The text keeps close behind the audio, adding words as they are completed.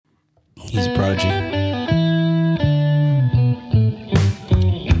He's a prodigy.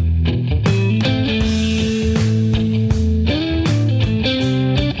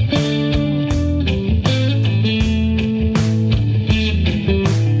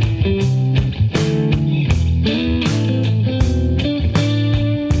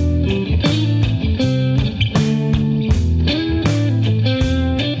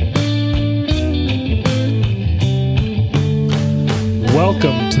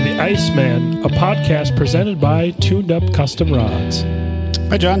 Welcome to the ICEMEN, a podcast presented by Tuned Up Custom Rods.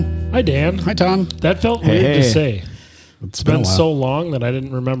 Hi, John. Hi, Dan. Hi, Tom. That felt weird to say. It's Been so long that I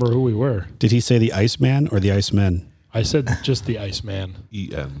didn't remember who we were. Did he say the Iceman or the Icemen? I said just the Iceman.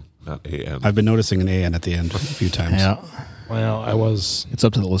 E-N, not A-N. I've been noticing an A-N at the end a few times. Yeah. Well, I was It's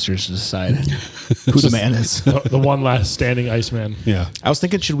up to the listeners to decide who the man is. the one last standing Iceman. Yeah. I was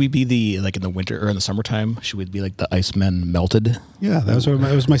thinking, should we be the, like in the winter or in the summertime, should we be like the Icemen melted? Yeah, that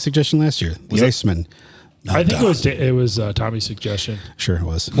was my suggestion last year. The Iceman. I think it was Tommy's suggestion. Sure it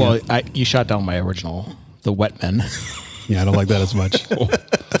was. Well, you shot down my original, the wet men. Yeah, I don't like that as much.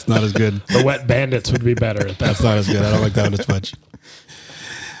 It's not as good. The Wet Bandits would be better at that. That's not as good. I don't like that one as much.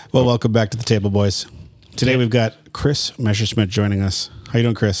 Well, welcome back to the table, boys. Today we've got Chris Messerschmidt joining us. How you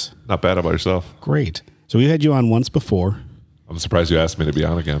doing, Chris? Not bad about yourself. Great. So we had you on once before. I'm surprised you asked me to be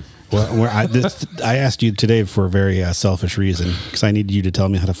on again. Well, I asked you today for a very selfish reason because I need you to tell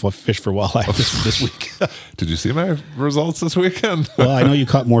me how to fish for walleye this week. Did you see my results this weekend? Well, I know you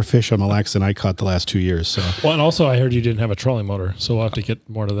caught more fish on Mille Lacs than I caught the last 2 years. So, Well, and also I heard you didn't have a trolling motor, so we'll have to get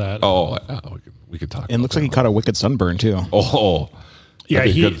more to that. Oh, we could talk. And it looks like he caught a wicked sunburn too. Oh, Yeah,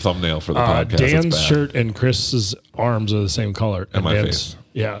 that'd be a good thumbnail for the podcast. Dan's It's bad. shirt and Chris's arms are the same color. And my Dan's, face.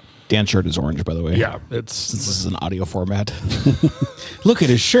 Yeah. Dan's shirt is orange, by the way. Yeah. Since this is an audio format. look at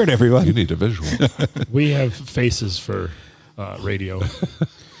his shirt, everyone. You need a visual. We have faces for radio.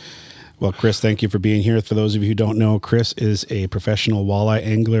 Well, Chris, thank you for being here. For those of you who don't know, Chris is a professional walleye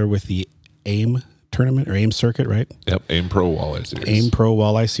angler with the AIM tournament or AIM circuit, right? Yep, AIM Pro Walleye Series. AIM Pro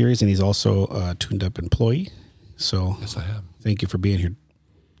Walleye Series, and he's also a tuned up employee. So Yes, I am. thank you for being here.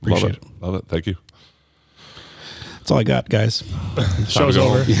 Appreciate it. Love it. Thank you. That's all I got, guys. Show's go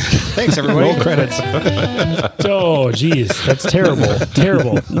over. Thanks, everybody. Roll credits. Oh, geez. That's terrible.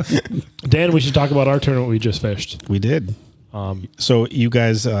 Terrible. Dan, we should talk about our tournament we just fished. We did. So you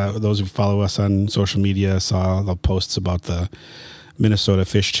guys, those who follow us on social media, saw the posts about the Minnesota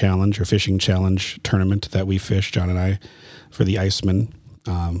Fish Challenge or Fishing Challenge tournament that we fished, John and I, for the ICEMEN,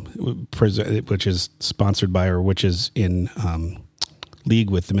 which is sponsored by or which is in league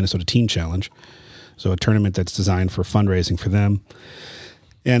with the Minnesota Teen Challenge. So a tournament that's designed for fundraising for them.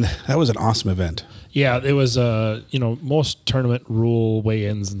 And that was an awesome event. Yeah, it was, most tournament rule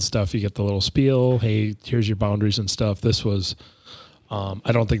weigh-ins and stuff. You get the little spiel. Hey, here's your boundaries and stuff. This was,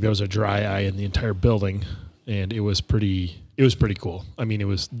 I don't think there was a dry eye in the entire building, and it was pretty cool. I mean, it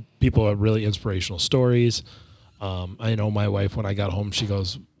was people had really inspirational stories. I know my wife, when I got home, she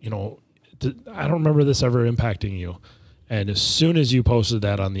goes, I don't remember this ever impacting you. And as soon as you posted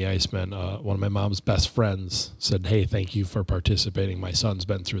that on the ICEMEN, one of my mom's best friends said, hey, thank you for participating. My son's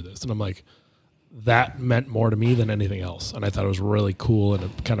been through this. And I'm like, that meant more to me than anything else. And I thought it was really cool, and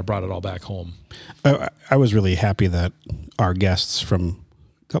it kind of brought it all back home. I was really happy that our guests from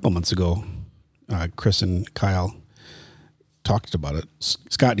a couple months ago, Chris and Kyle, talked about it.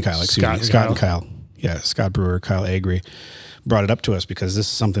 Scott and Kyle, excuse me. Scott and Kyle. Yeah, Scott Brewer, Kyle Agri brought it up to us because this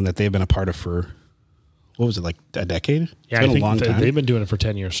is something that they've been a part of for, what was it, like a decade? Yeah, it's been a long time. They've been doing it for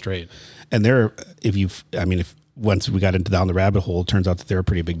 10 years straight. And if once we got down the rabbit hole, it turns out that they're a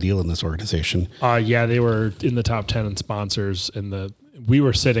pretty big deal in this organization. Yeah, they were in the top 10 in sponsors. We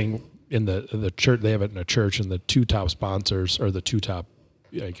were sitting in the church. They have it in a church, and the two top sponsors, or the two top,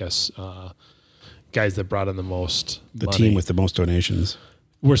 I guess, guys that brought in the most money, Team with the most donations.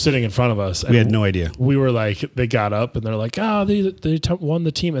 Were sitting in front of us. We had no idea. We were like, they got up and they're like, they won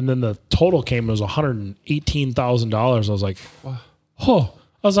the team. And then the total came, it was $118,000. I was like, oh,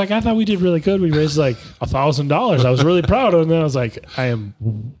 I was like, I thought we did really good. We raised like $1,000. I was really proud. And then I was like, I am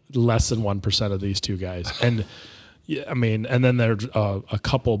less than 1% of these two guys. And yeah, I mean, and then there's a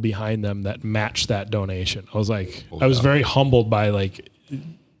couple behind them that matched that donation. I was like, I was very humbled by like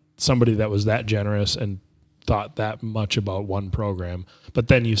somebody that was that generous and thought that much about one program. But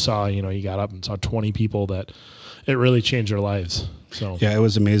then you saw, you got up and saw 20 people that it really changed their lives. So yeah, it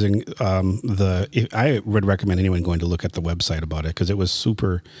was amazing. I would recommend anyone going to look at the website about it because it was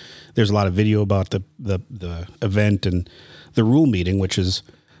super. There's a lot of video about the event and the rule meeting, which is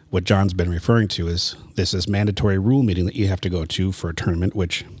what John's been referring to. Is mandatory rule meeting that you have to go to for a tournament,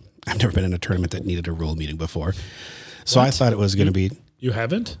 which I've never been in a tournament that needed a rule meeting before. So what? I thought it was going to be. You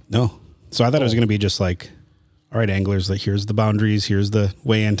haven't? No. So I thought it was going to be just like, all right, anglers, like here's the boundaries, here's the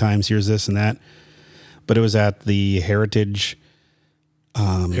weigh-in times, here's this and that. But it was at the Heritage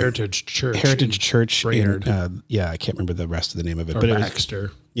Church Brainerd. I can't remember the rest of the name of it. Or but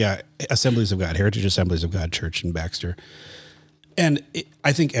Baxter. Assemblies of God, Heritage Assemblies of God Church in Baxter. And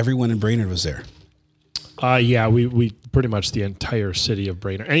I think everyone in Brainerd was there. We pretty much the entire city of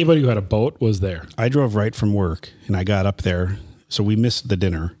Brainerd. Anybody who had a boat was there. I drove right from work and I got up there. So we missed the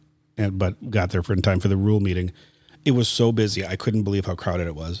dinner, but got there in time for the rule meeting. It was so busy. I couldn't believe how crowded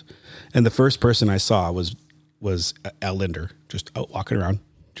it was. And the first person I saw was Al Linder, just out walking around,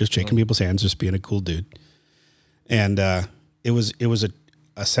 just shaking people's hands, just being a cool dude. And it was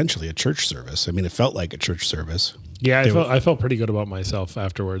essentially a church service. I mean, it felt like a church service. Yeah, I felt pretty good about myself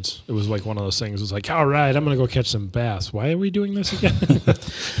afterwards. It was like one of those things. It was like, all right, I'm going to go catch some bass. Why are we doing this again?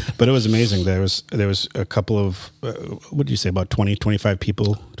 But it was amazing. There was a couple of, what did you say, about 20, 25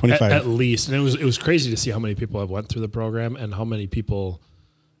 people? 25 at least. And it was crazy to see how many people have went through the program and how many people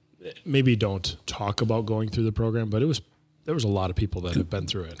maybe don't talk about going through the program, but there was a lot of people that have been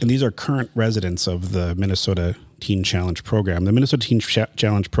through it. And these are current residents of the Minnesota Teen Challenge program. The Minnesota Teen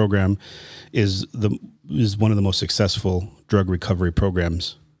Challenge program is one of the most successful drug recovery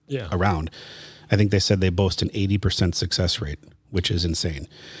programs around. I think they said they boast an 80% success rate, which is insane.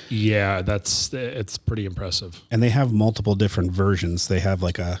 Yeah, it's pretty impressive. And they have multiple different versions. They have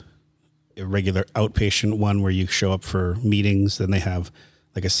like a regular outpatient one where you show up for meetings. Then they have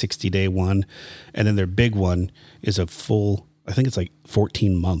like a 60-day one. And then their big one is a full, I think it's like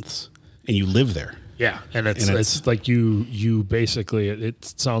 14 months. And you live there. Yeah, and it's like you basically, it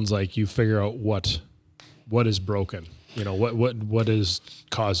sounds like you figure out what is broken, what has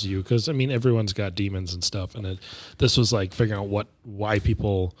caused you, because I mean everyone's got demons and stuff, and this was like figuring out why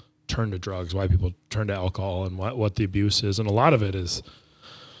people turn to drugs, why people turn to alcohol, and what the abuse is, and a lot of it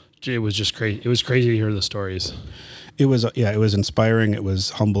was just crazy. It was crazy to hear the stories. It was inspiring. It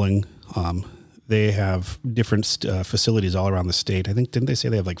was humbling. They have different facilities all around the state. I think, didn't they say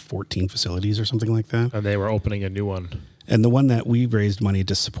they have like 14 facilities or something like that? And they were opening a new one. And the one that we raised money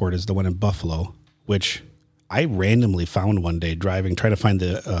to support is the one in Buffalo, which I randomly found one day trying to find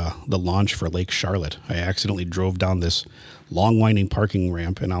the launch for Lake Charlotte. I accidentally drove down this long winding parking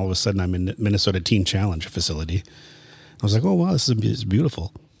ramp, and all of a sudden I'm in Minnesota Teen Challenge facility. I was like, oh, wow, this is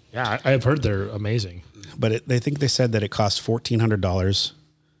beautiful. Yeah, I've heard they're amazing. But they said that it costs $1,400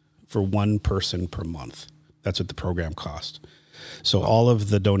 for one person per month. That's what the program cost. So all of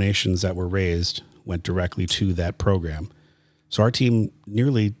the donations that were raised went directly to that program. So our team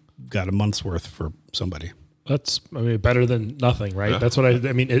nearly got a month's worth for somebody. That's, better than nothing, right? Yeah. That's what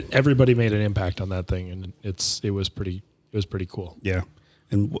everybody made an impact on that thing, and it was pretty cool. Yeah.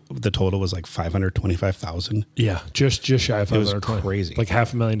 And the total was like $525,000. Yeah, just shy of $520,000. It was crazy. Like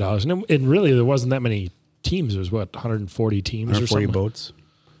 $500,000. And really, there wasn't that many teams. There was 140 teams 140 or something? boats.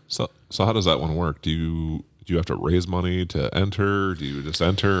 So how does that one work? Do you have to raise money to enter? Do you just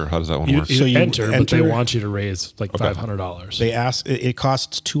enter? Or how does that one work? You enter, but they want you to raise like $500. They ask, it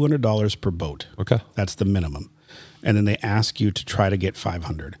costs $200 per boat. Okay. That's the minimum. And then they ask you to try to get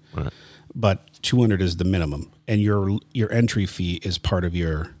 $500. Right. But $200 is the minimum. And your entry fee is part of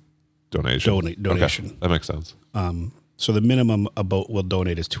your Donation. donation. Okay. That makes sense. So the minimum a boat will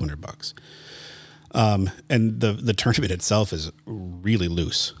donate is $200. And the tournament itself is really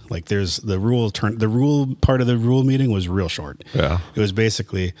loose. Like there's the rule part of the rule meeting was real short. Yeah. It was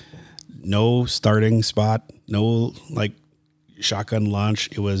basically no starting spot, no like shotgun launch.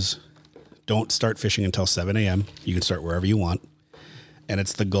 It was don't start fishing until 7 a.m. You can start wherever you want. And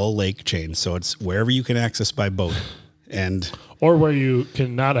it's the Gull Lake chain. So it's wherever you can access by boat. And or where you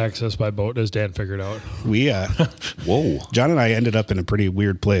cannot access by boat, as Dan figured out. we, Whoa. John and I ended up in a pretty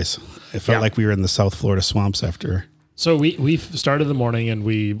weird place. It felt like we were in the South Florida swamps after. So we started the morning and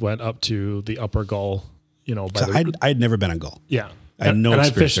we went up to the Upper Gull, I'd never been on Gull. Yeah. I had no and I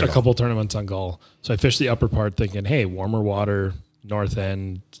experience fished at a all. couple tournaments on Gull. So I fished the upper part thinking, hey, warmer water, north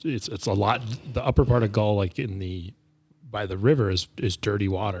end. It's a lot. The upper part of Gull, like by the river is dirty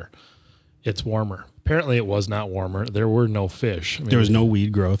water. It's warmer. Apparently it was not warmer. There were no fish. There was no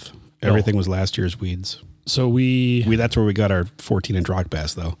weed growth. Everything was last year's weeds. So that's where we got our 14-inch rock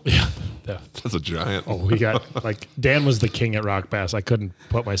bass, though. Yeah. That's a giant. Oh, we got Dan was the king at rock bass. I couldn't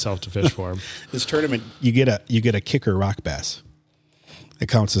put myself to fish for him. This tournament, you get a kicker rock bass. It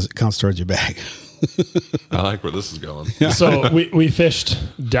counts towards your bag. I like where this is going. So we fished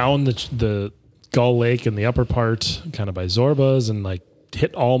down the Gull Lake in the upper part, kind of by Zorba's, and like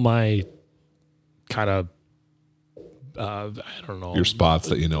hit all my kind of I don't know. Your spots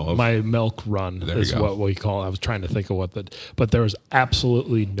that you know of. My milk run There is you go. what we call it. I was trying to think of but there was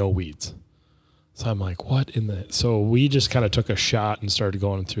absolutely no weeds. So I'm like, what in the? So we just kind of took a shot and started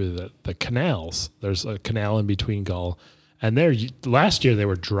going through the canals. There's a canal in between Gull, and last year they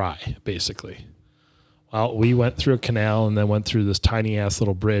were dry, basically. Well, we went through a canal and then went through this tiny ass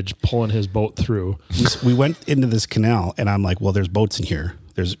little bridge, pulling his boat through. We went into this canal, and I'm like, well, there's boats in here.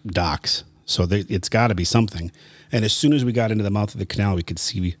 There's docks. So it's got to be something. And as soon as we got into the mouth of the canal, we could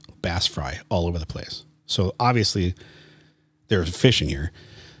see bass fry all over the place. So obviously there's fish in here.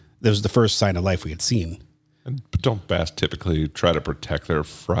 That was the first sign of life we had seen. And don't bass typically try to protect their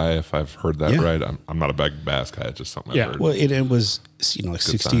fry? If I've heard that right, I'm not a big bass guy. It's just something I've heard. Well, it was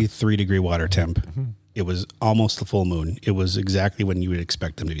 63-degree water temp. Mm-hmm. It was almost the full moon. It was exactly when you would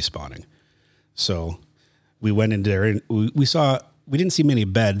expect them to be spawning. So we went in there and we didn't see many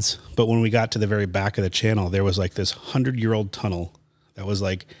beds, but when we got to the very back of the channel, there was like this 100-year-old tunnel that was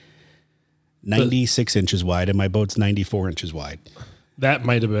like 96 inches wide, and my boat's 94 inches wide. That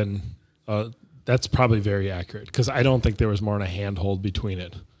might have been, that's probably very accurate, because I don't think there was more than a handhold between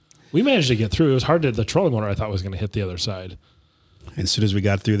it. We managed to get through. It was hard the trolling motor I thought was going to hit the other side. And as soon as we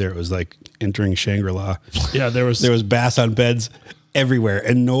got through there, it was like entering Shangri-La. Yeah, there was bass on beds everywhere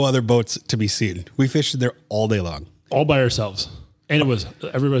and no other boats to be seen. We fished there all day long. All by ourselves. And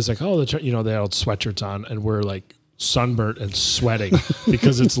everybody's like, oh, they had sweatshirts on, and we're like sunburnt and sweating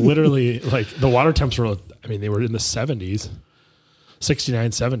because it's literally like the water temps were, they were in the 70s,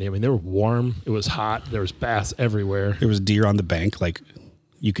 69, 70. They were warm. It was hot. There was bass everywhere. There was deer on the bank. Like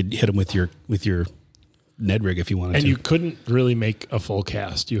you could hit them with your Ned rig if you wanted to. And you couldn't really make a full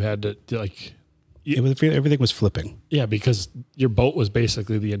cast. You had to everything was flipping. Yeah, because your boat was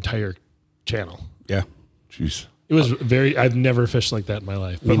basically the entire channel. Yeah. Jeez. It was I've never fished like that in my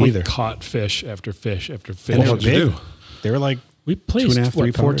life. Me neither. We caught fish after fish after fish. And they were big. They were like we placed 2.5,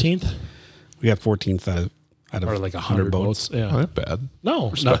 3 14th? We got 14th out of or like 100 boats. Yeah. Oh, not bad. No.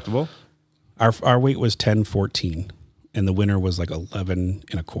 Respectable. Our weight was 10-14, and the winner was like 11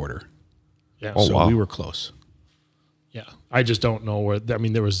 1/4. Yeah. So wow. we were close. Yeah. I just don't know where.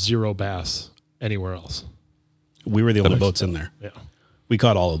 There was zero bass anywhere else. We were the only boats in there. Yeah. We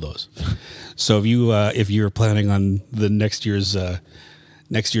caught all of those. So if you were planning on the next year's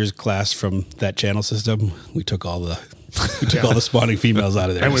class from that channel system, we took all the spawning females out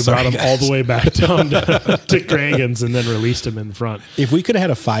of there. And we brought them all the way back down to Cragen's and then released them in front. If we could have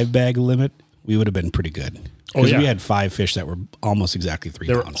had a 5-bag limit, we would have been pretty good. Oh, yeah. We had 5 fish that were almost exactly 3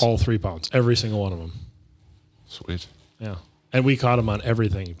 They were pounds. all 3 pounds, every single one of them. Sweet. Yeah. And we caught them on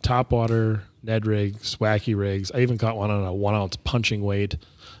everything. Topwater, Ned rigs, wacky rigs. I even caught one on a 1-ounce punching weight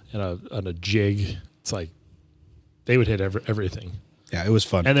and on a jig. It's like they would hit everything. Yeah, it was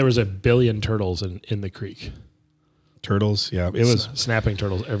fun. And there was 1 billion turtles in the creek. Turtles, yeah. It was snapping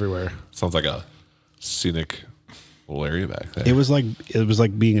turtles everywhere. Sounds like a scenic little area back there. It was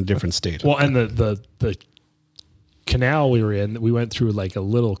like being in a different state. Well, and the canal we were in, we went through like a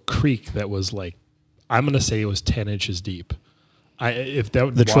little creek that was like, I'm going to say it was 10 inches deep.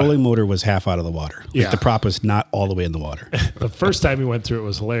 The trolling motor was half out of the water. Yeah. Like the prop was not all the way in the water. The first time we went through it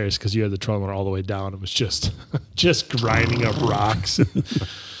was hilarious because you had the trolling motor all the way down. It was just grinding up rocks.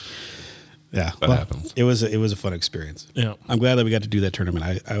 Yeah, that happens. It was a fun experience. Yeah, I'm glad that we got to do that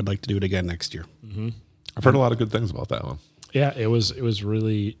tournament. I would like to do it again next year. Mm-hmm. I've heard a lot of good things about that one. Yeah, it was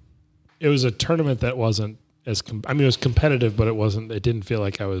a tournament that wasn't as it was competitive, but it didn't feel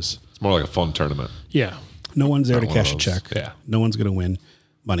like I was. It's more like a fun tournament. Yeah. No one's there Not to one of cash a those. check. Yeah. No one's going to win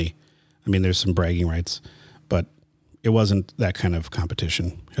money. There's some bragging rights, but it wasn't that kind of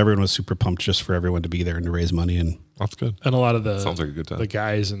competition. Everyone was super pumped just for everyone to be there and to raise money. And that's good. And a lot of sounds like a good time. The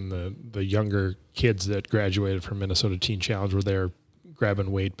guys and the younger kids that graduated from Minnesota Teen Challenge were there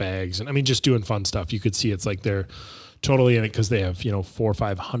grabbing weight bags and just doing fun stuff. You could see it's like they're totally in it because they have 400 or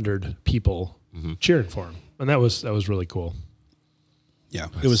 500 people cheering for them, and that was really cool. Yeah,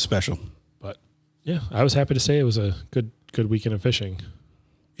 nice. It was special. But yeah, I was happy to say it was a good weekend of fishing.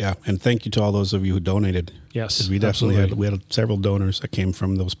 Yeah, and thank you to all those of you who donated. Yes, we definitely had several donors that came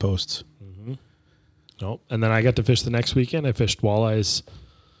from those posts. Mm-hmm. Nope. And then I got to fish the next weekend. I fished walleyes.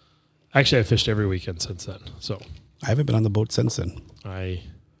 Actually, I fished every weekend since then. So I haven't been on the boat since then. I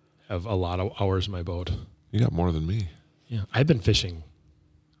have a lot of hours in my boat. You got more than me. Yeah, I've been fishing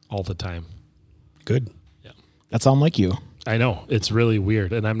all the time. Good. Yeah, that sounds like you. I know, it's really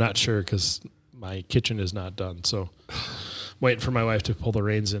weird, and I'm not sure because my kitchen is not done. So waiting for my wife to pull the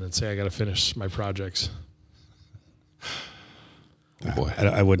reins in and say I got to finish my projects. Oh boy,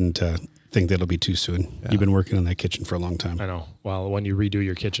 I wouldn't think that'll be too soon. Yeah. You've been working on that kitchen for a long time. I know. Well, when you redo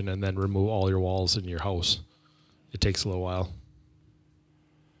your kitchen and then remove all your walls in your house, it takes a little while.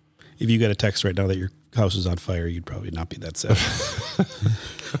 If you got a text right now that your house is on fire, you'd probably not be that sad.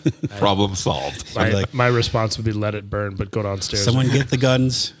 Problem solved. My response would be let it burn, but go downstairs. Someone get the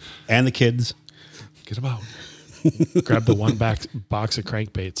guns and the kids. Get them out. Grab the one box of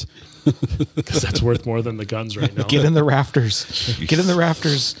crankbaits, because that's worth more than the guns right now. Get in the rafters. Get in the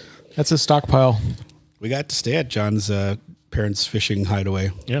rafters. That's a stockpile. We got to stay at John's parents' fishing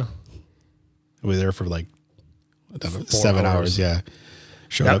hideaway. Yeah. We were there for like 7 hours. Yeah.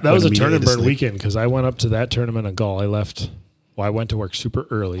 That was a turn and burn weekend, because I went up to that tournament on Gull. I went to work super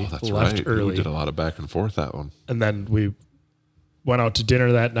early. Oh, that's left right. early. We did a lot of back and forth that one. And then we went out to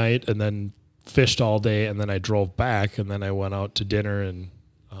dinner that night, and then fished all day, and then I drove back, and then I went out to dinner, and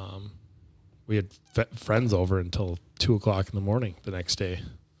we had friends over until 2:00 in the morning the next day.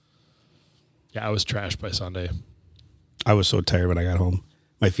 Yeah, I was trashed by Sunday. I was so tired when I got home.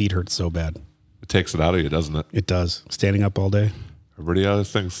 My feet hurt so bad. It takes it out of you, doesn't it? It does. Standing up all day. Everybody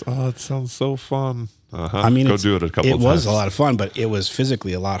else thinks, oh, it sounds so fun. I mean, go do it a couple of times. It was a lot of fun, but it was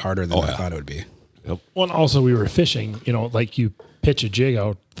physically a lot harder than I thought it would be. Yep. Well, and also we were fishing, like you pitch a jig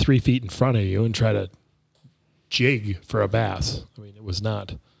out 3 feet in front of you and try to jig for a bass. I mean, it was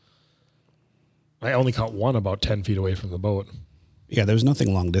not. I only caught one about 10 feet away from the boat. Yeah, there was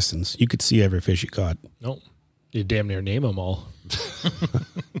nothing long distance. You could see every fish you caught. Nope. You damn near name them all.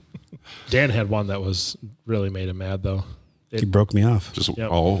 Dan had one that was really made him mad, though. He broke me off.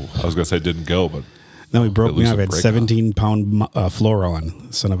 I was going to say didn't go, but. No, he broke me off. I had 17-pound fluoro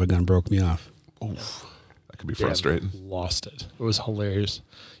on. Son of a gun broke me off. Oof. That could be frustrating. Lost it. It was hilarious.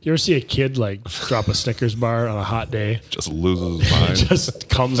 You ever see a kid drop a Snickers bar on a hot day? Just loses his mind. Just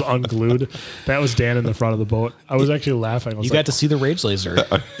comes unglued. That was Dan in the front of the boat. I was actually laughing. You got to see the rage laser.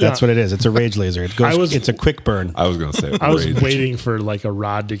 That's what it is. It's a rage laser. It goes. It's a quick burn. I was going to say. I was waiting for a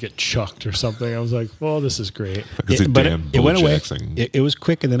rod to get chucked or something. I was like, "Well, this is great." But it went away. It was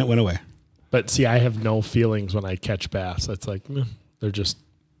quick, and then it went away. But see, I have no feelings when I catch bass. It's like they're just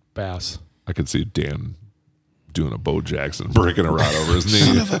bass. I could see Dan doing a Bo Jackson, breaking a rod over his knee.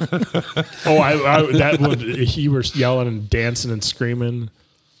 He was yelling and dancing and screaming.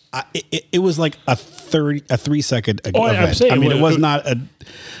 It was like a 3-second event. I'm saying, I mean, it was not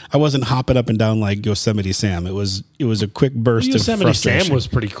I wasn't hopping up and down like Yosemite Sam. It was a quick burst of frustration. Yosemite Sam was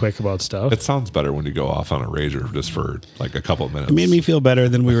pretty quick about stuff. It sounds better when you go off on a rager just for like a couple of minutes. It made me feel better,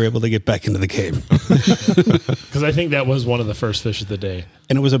 then we were able to get back into the cave. Because I think that was one of the first fish of the day.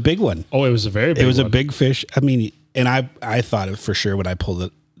 And it was a big one. Oh, it was a very big one. It was a big fish. I mean, and I thought it for sure when I pulled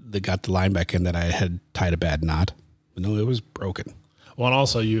it, got the line back in, that I had tied a bad knot. But no, it was broken. Well, and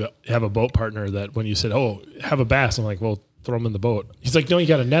also you have a boat partner that when you said, "Oh, have a bass," I'm like, "Well, throw him in the boat." He's like, "No, you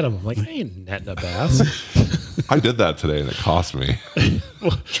got to net him." I'm like, "I ain't netting a bass." I did that today and it cost me.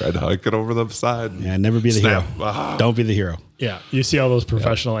 Tried to hike it over the side. Yeah, never be the hero. Ah. Don't be the hero. Yeah, you see all those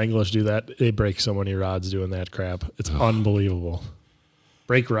professional anglers do that. They break so many rods doing that crap. It's unbelievable.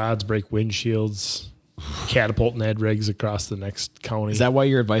 Break rods, break windshields, catapulting head rigs across the next county. Is that why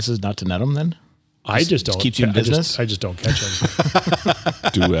your advice is not to net them then? I just don't. Keeps you in business? I just don't catch them.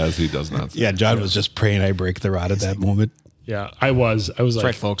 Do as he does not say. Yeah, John was just praying I break the rod at that moment. Yeah, I was That's like,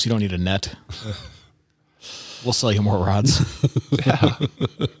 right, folks. You don't need a net. We'll sell you more rods. Yeah.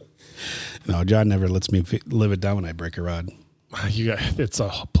 No, John never lets me live it down when I break a rod. it's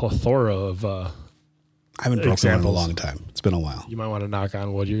a plethora of I haven't broken examples. one in a long time. It's been a while. You might want to knock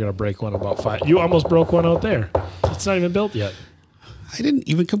on wood. You're going to break one about 5. You almost broke one out there. It's not even built yet. I didn't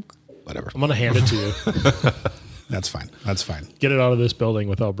even come. Whatever. I'm going to hand it to you. That's fine. That's fine. Get it out of this building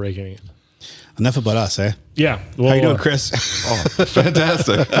without breaking it. Enough about us, eh? Yeah. Well, How you doing, Chris? Oh,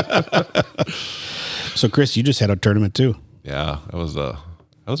 fantastic. So, Chris, you just had a tournament too. Yeah, that was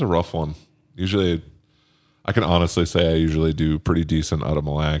a rough one. Usually, I can honestly say I usually do pretty decent out of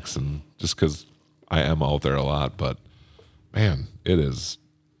Mille Lacs, and just because I am out there a lot. But man, it is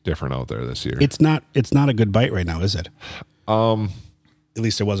different out there this year. It's not a good bite right now, is it? At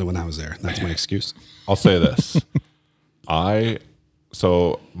least it wasn't when I was there. That's my excuse. I'll say this.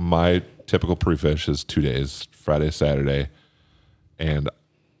 So my typical pre-fish is 2 days, Friday, Saturday. And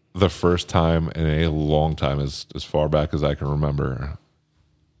the first time in a long time, as far back as I can remember,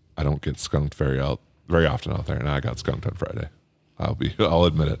 I don't get skunked very often out there. And I got skunked on Friday. I'll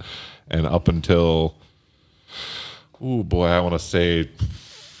admit it. And up until, I want to say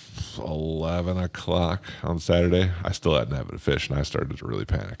 11 o'clock on Saturday, I still hadn't had a fish, and I started to really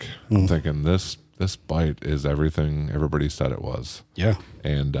panic. I'm thinking this bite is everything everybody said it was. Yeah.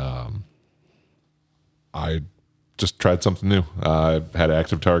 And I just tried something new. I had an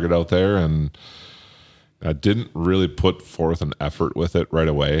active target out there, and I didn't really put forth an effort with it right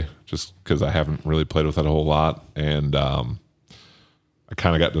away, just because I haven't really played with it a whole lot, and I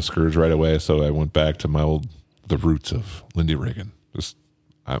kind of got discouraged right away. So I went back to the roots of Lindy rigging. Just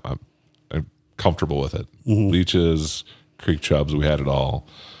I'm comfortable with it. Leeches, creek chubs, we had it all.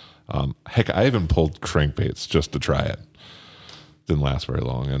 Heck, I even pulled crankbaits just to try it. Didn't last very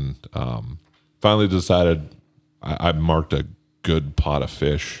long, and finally decided I marked a good pot of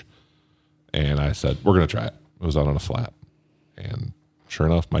fish. And I said, we're going to try it. It was out on a flat. And sure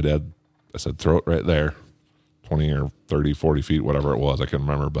enough, I said, throw it right there, 20 or 30, 40 feet, whatever it was. I can't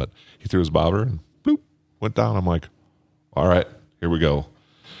remember. But he threw his bobber and bloop, went down. I'm like, all right, here we go.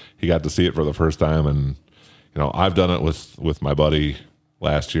 He got to see it for the first time. And, I've done it with my buddy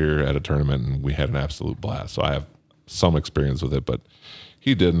last year at a tournament, and we had an absolute blast. So I have some experience with it, but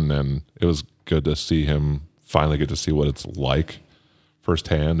he didn't. And it was good to see him finally get to see what it's like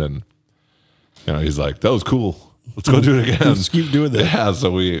firsthand. And, he's like, that was cool. Let's go do it again. Let's keep doing that. Yeah,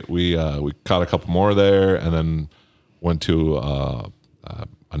 so we caught a couple more there, and then went to a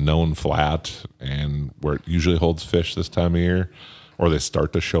known flat, and where it usually holds fish this time of year, or they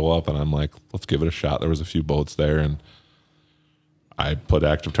start to show up, and I'm like, let's give it a shot. There was a few boats there, and I put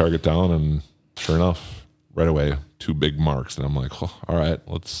active target down, and sure enough, right away, 2 big marks, and I'm like, oh, all right,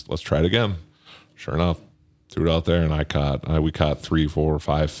 let's try it again. Sure enough, threw it out there, and we caught 3, 4,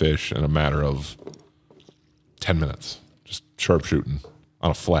 5 fish in a matter of 10 minutes, just sharpshooting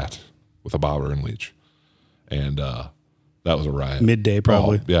on a flat with a bobber and leech. And that was a riot. Midday,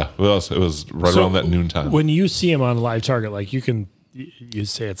 probably. Oh, yeah, it was right around that noon time. When you see him on live target, like you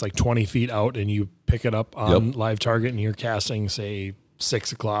say it's like 20 feet out, and you pick it up on live target, and you're casting, say,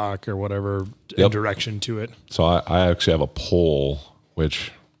 6 o'clock or whatever in direction to it. So I actually have a pole,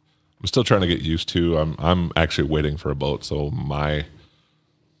 which I'm still trying to get used to. I'm actually waiting for a boat, so my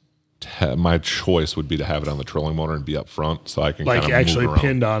choice would be to have it on the trolling motor and be up front, so I can like kind of actually move around.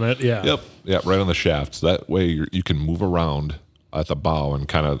 Pinned on it. Yeah. Yep, right on the shaft. So that way you can move around at the bow and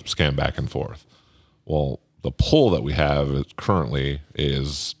kind of scan back and forth. Well, the pole that we have currently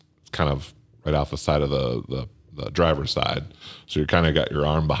is kind of right off the side of the driver's side, so you kind of got your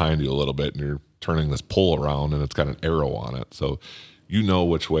arm behind you a little bit, and you're turning this pole around, and it's got an arrow on it, so you know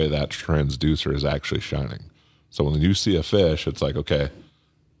which way that transducer is actually shining. So when you see a fish, it's like, okay,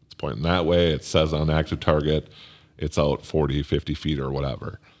 it's pointing that way. It says on active target, it's out 40, 50 feet or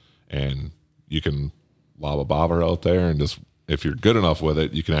whatever. And you can lob a bobber out there, and just, if you're good enough with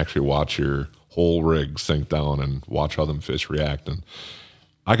it, you can actually watch your whole rig sink down and watch how them fish react. And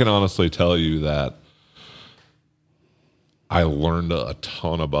I can honestly tell you that I learned a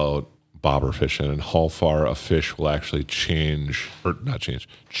ton about bobber fishing and how far a fish will actually chase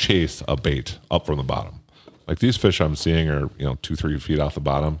a bait up from the bottom. Like these fish I'm seeing are 2-3 feet off the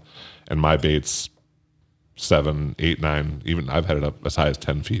bottom, and my bait's 7, 8, 9, even I've had it up as high as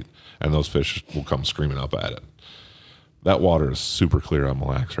 10 feet, and those fish will come screaming up at it. That water is super clear on Mille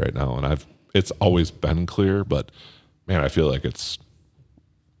Lacs right now, and it's always been clear, but man, I feel like it's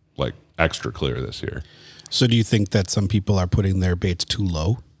like extra clear this year. So do you think that some people are putting their baits too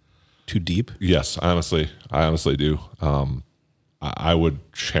low? Too deep? Yes, I honestly do. I would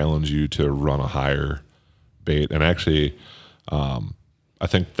challenge you to run a higher bait, and actually, I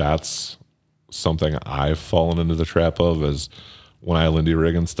think that's something I've fallen into the trap of. Is when I Lindy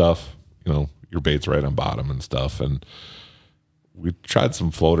rig and stuff, your bait's right on bottom and stuff, and we tried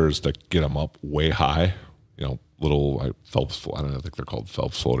some floaters to get them up way high. Little Phelps. I don't know. I think they're called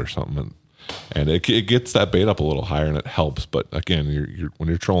Phelps float or something. And it gets that bait up a little higher, and it helps. But again, when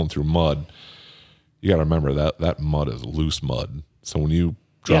you're trolling through mud, you got to remember that mud is loose mud. So when you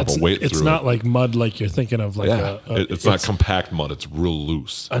drop a weight through it, it's not like mud like you're thinking of. It's not compact mud. It's real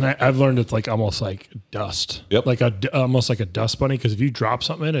loose. And I've learned it's like almost like dust. Yep. Like almost like a dust bunny, because if you drop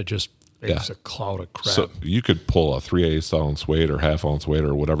something in it, just makes a cloud of crap. So you could pull a 3/8 ounce weight or half-ounce weight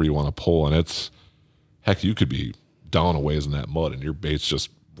or whatever you want to pull, and you could be down a ways in that mud, and your bait's just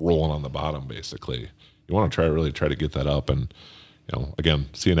rolling on the bottom. Basically, you want to really try to get that up, and again,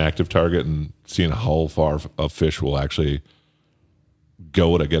 see an active target and seeing how far a fish will actually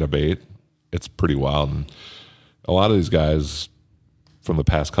go to get a bait. It's pretty wild, and a lot of these guys from the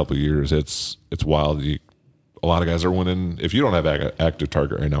past couple of years, it's wild. A lot of guys are winning. If you don't have active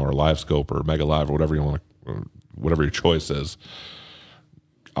target right now, or live scope, or mega live, or whatever you want to, or whatever your choice is,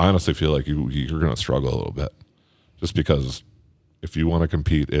 I honestly feel like you're going to struggle a little bit, just because if you want to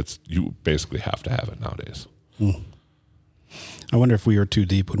compete, you basically have to have it nowadays. I wonder if we were too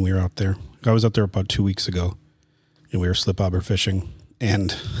deep when we were out there. I was out there about 2 weeks ago, and we were slip bobber fishing,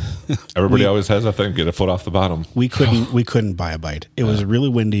 and everybody always has that thing: get a foot off the bottom. We couldn't buy a bite. It was really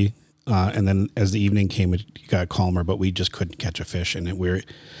windy. And then as the evening came, it got calmer, but we just couldn't catch a fish. And we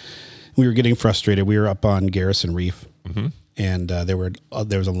were getting frustrated. We were up on Garrison Reef, and there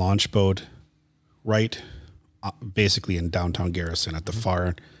was a launch boat right basically in downtown Garrison at the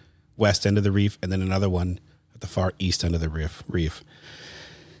far west end of the reef, and then another one at the far east end of the reef.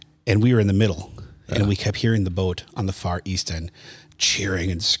 And we were in the middle, and we kept hearing the boat on the far east end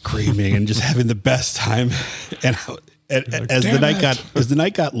cheering and screaming and just having the best time. And as the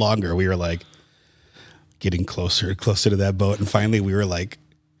night got longer, we were like getting closer and closer to that boat, and finally we were like,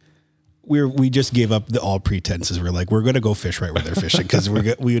 we just gave up all pretenses. We're like, we're going to go fish right where they're fishing because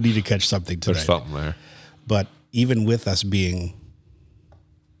we need to catch something tonight. There's something there. But even with us being,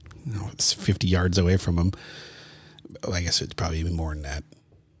 it's 50 yards away from them, I guess it's probably even more than that,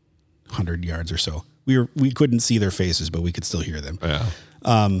 100 yards or so. We couldn't see their faces, but we could still hear them. Yeah.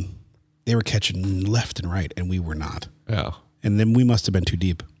 They were catching left and right, and we were not. Yeah. And then we must have been too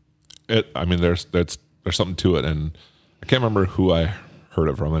deep. There's something to it, and I can't remember who I heard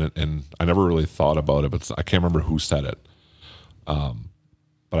it from, and I never really thought about it, but I can't remember who said it.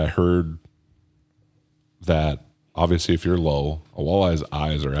 But I heard that obviously if you're low, a walleye's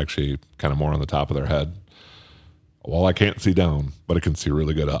eyes are actually kind of more on the top of their head. A walleye can't see down, but it can see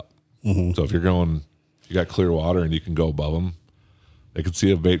really good up. Mm-hmm. So if you got clear water and you can go above them, they can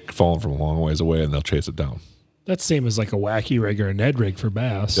see a bait falling from a long ways away and they'll chase it down. That's same as like a wacky rig or a Ned rig for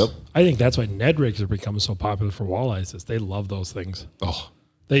bass. Yep. I think that's why Ned rigs are becoming so popular for walleyes is they love those things. Oh,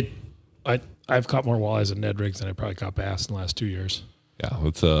 I've caught more walleyes than Ned rigs than I probably caught bass in the last 2 years. yeah,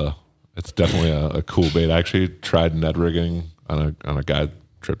 it's definitely a cool bait. I actually tried Ned rigging on a guide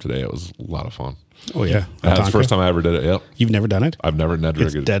trip today. It was a lot of fun. Oh yeah, That's the first time I ever did it. Yep. You've never done it? I've never Ned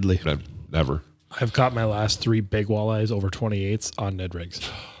rigged. It's deadly. Never. I've caught my last 3 big walleyes over 28s on Ned rigs.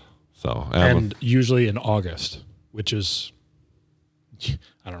 So and usually in August, which is,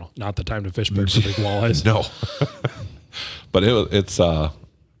 I don't know, not the time to fish big for big walleyes. No. But it's a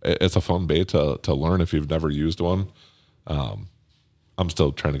fun bait to learn if you've never used one. I'm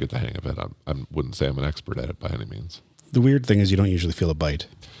still trying to get the hang of it. I wouldn't say I'm an expert at it by any means. The weird thing is you don't usually feel a bite.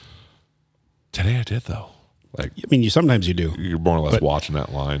 Today I did though. Like, I mean, sometimes you do. You're more or less watching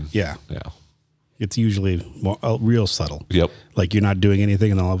that line. Yeah. Yeah. It's usually real subtle. Yep. Like you're not doing anything,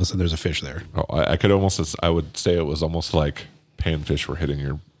 and then all of a sudden there's a fish there. Oh, I would say it was almost like panfish were hitting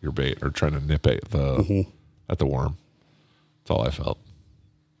your bait or trying to nip at the worm. That's all I felt.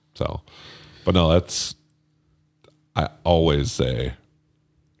 So, but no, I always say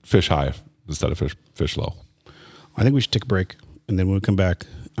fish high instead of fish low. I think we should take a break, and then when we come back,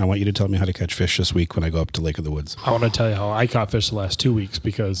 I want you to tell me how to catch fish this week when I go up to Lake of the Woods. I want to tell you how I caught fish the last 2 weeks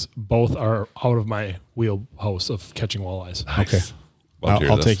because both are out of my wheelhouse of catching walleyes. Okay.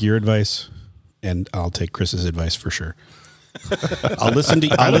 I'll take your advice, and I'll take Chris's advice for sure. I'll listen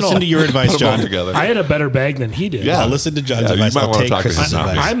to your advice, John. Together. I had a better bag than he did. Yeah, I'll listen to John's advice. I'll take Chris's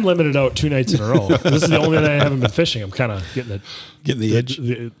advice. I'm limited out 2 nights in a row. This is the only night I haven't been fishing. I'm kind of getting the itch.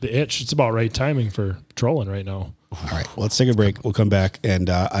 The itch. It's about right timing for trolling right now. All right, well, let's take a break. We'll come back, and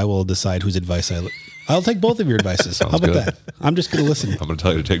I will decide whose advice I'll take both of your advices. How about that? I'm just going to listen. I'm going to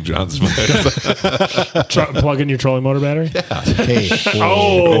tell you to take John's advice. Plug in your trolling motor battery? Yeah. Hey.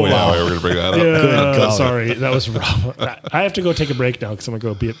 Oh, wow. We're going to bring that up. Yeah, sorry. That was rough. I have to go take a break now because I'm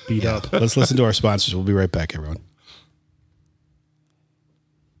going to go beat up. Let's listen to our sponsors. We'll be right back, everyone.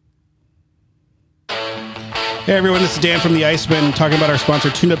 Hey everyone, this is Dan from the ICEMEN talking about our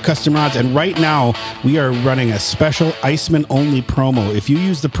sponsor, Tune Up Custom Rods. And right now, we are running a special ICEMEN only promo. If you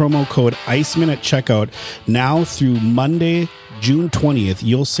use the promo code ICEMEN at checkout, now through Monday, June 20th,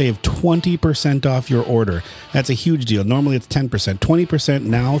 you'll save 20% off your order. That's a huge deal. Normally it's 10%. 20%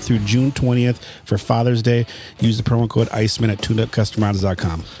 now through June 20th for Father's Day. Use the promo code ICEMEN at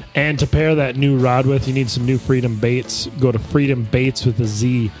tunedupcustomrods.com. And to pair that new rod with, you need some new Freedom Baits. Go to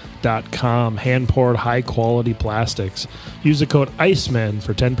freedombaits.com. Hand-poured, high-quality plastics. Use the code ICEMEN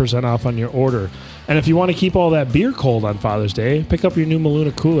for 10% off on your order. And if you want to keep all that beer cold on Father's Day, pick up your new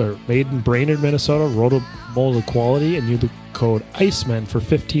Maluna cooler. Made in Brainerd, Minnesota, roto-molded quality, and use the code ICEMEN for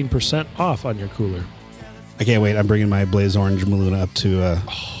 15% off on your cooler. I can't wait. I'm bringing my Blaze Orange Maluna up to the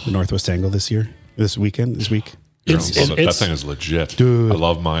Northwest Angle this week. That thing is legit. Dude. I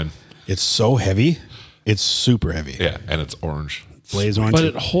love mine. It's so heavy. It's super heavy. Yeah, and it's orange. Blaze Orange. But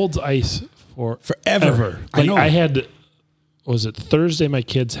it holds ice forever. Like I know. I had, was it Thursday? My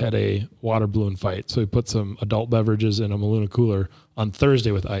kids had a water balloon fight. So we put some adult beverages in a Maluna cooler on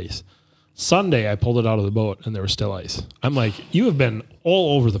Thursday with ice. Sunday, I pulled it out of the boat and there was still ice. I'm like, you have been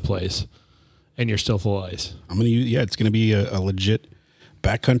all over the place and you're still full of ice. It's going to be a legit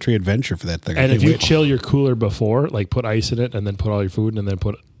backcountry adventure for that thing. And if you chill your cooler before, like put ice in it and then put all your food and then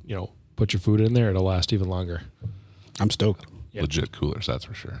put, put your food in there, it'll last even longer. I'm stoked. Yeah. Legit coolers, that's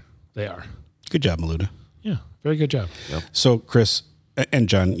for sure. They are. Good job, Maluda. Yeah, very good job. Yep. So, Chris and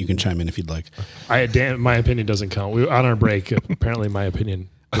John, you can chime in if you'd like. My opinion doesn't count. We on our break. Apparently, my opinion.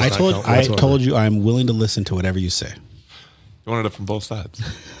 I told you I'm willing to listen to whatever you say. You wanted it from both sides.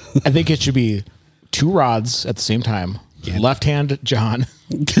 I think it should be 2 rods at the same time. Yeah. Left hand John.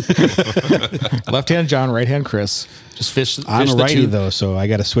 Left hand John, right hand Chris. Just fish. I'm a the righty, 2. though, so I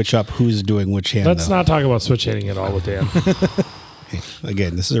got to switch up who's doing which hand. Let's not talk about switch hitting at all with Dan.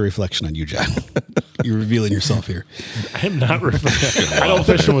 Again, this is a reflection on you, John. You're revealing yourself here. I am not. I don't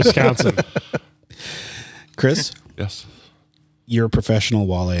fish in Wisconsin. Chris, Yes. you're a professional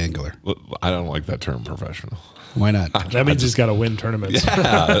walleye angler. I don't like that term, professional. Why not? That means he's got to win tournaments. Yeah,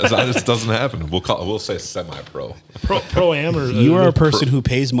 that just doesn't happen. We'll say semi-pro. Pro am or You are a person who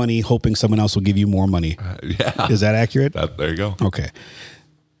pays money hoping someone else will give you more money. Yeah. Is that accurate? There you go. Okay.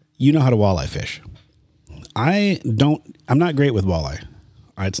 You know how to walleye fish. I'm not great with walleye.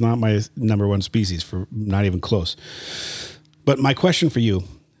 It's not my number one species, for not even close. But my question for you,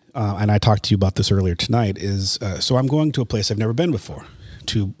 and I talked to you about this earlier tonight, is so I'm going to a place I've never been before,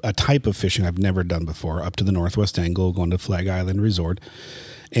 to a type of fishing I've never done before, up to the Northwest Angle, going to Flag Island Resort.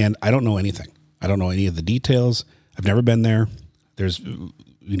 And I don't know anything. I don't know any of the details. I've never been there. There's,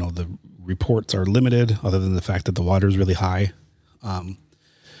 the reports are limited other than the fact that the water is really high.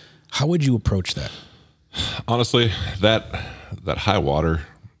 How would you approach that? Honestly, that high water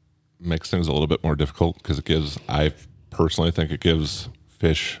makes things a little bit more difficult because I personally think it gives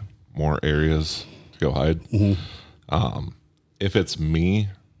fish more areas to go hide. Mm-hmm. If it's me,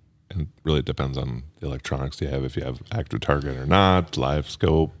 and really it depends on the electronics you have, if you have active target or not, live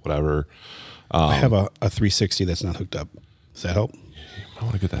scope, whatever. I have a 360 that's not hooked up. Does that help? I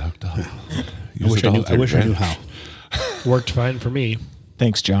want to get that hooked up. I wish I knew how. Worked fine for me.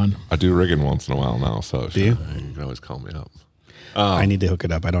 Thanks, John. I do rigging once in a while now, so do you? You can always call me up. I need to hook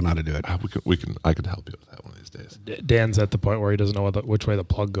it up. I don't know how to do it. I could help you with that one of these days. Dan's at the point where he doesn't know which way the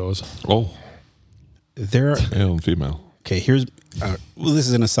plug goes. Oh, There are male and female. Okay, here's this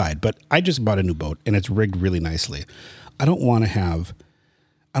is an aside, but I just bought a new boat and it's rigged really nicely. I don't want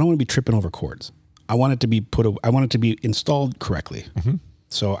to be tripping over cords. I want it to be installed correctly. Mm-hmm.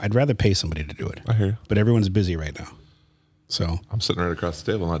 So I'd rather pay somebody to do it. I hear you. But everyone's busy right now. So I'm sitting right across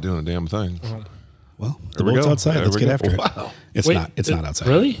the table, not doing a damn thing. well, the boat's outside. Let's get after it. Wow. It's not outside.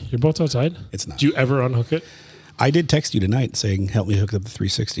 Really? Your boat's outside? It's not. Do you ever unhook it? I did text you tonight saying, help me hook up the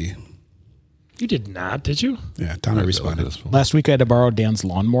 360. You did not, did you? Yeah, Tommy responded. Last week I had to borrow Dan's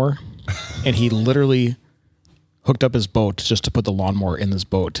lawnmower, and he literally hooked up his boat just to put the lawnmower in this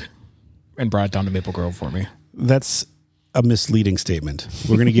boat and brought it down to Maple Grove for me. That's a misleading statement.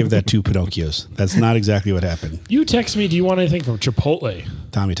 We're going to give that 2 Pinocchios. That's not exactly what happened. You text me, do you want anything from Chipotle?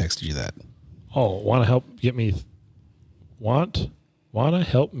 Tommy texted you that. Oh, want to help get me... Want to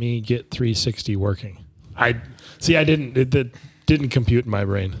help me get 360 working. I didn't... It didn't compute in my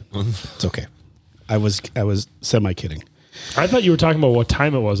brain. It's okay. I was semi kidding. I thought you were talking about what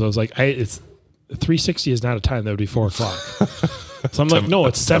time it was. I was like, it's 360 is not a time. That would be 4:00. So I'm like, no,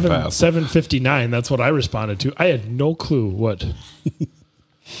 it's 7:59. That's what I responded to. I had no clue what.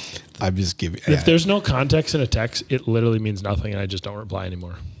 I'm just giving. If there's no context in a text, it literally means nothing, and I just don't reply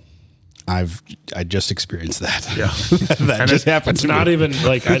anymore. I just experienced that. Yeah, that just happened. It's not even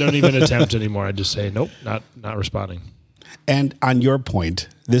like I don't even attempt anymore. I just say nope, not responding. And on your point,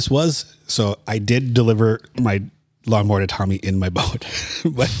 so I did deliver my lawnmower to Tommy in my boat.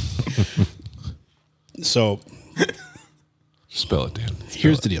 But so Spill it, Dan.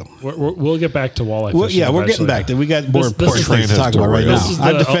 Here's the deal. We'll get back to walleye Well, fishing. yeah, we're getting back to. We got more important things to talk about right now.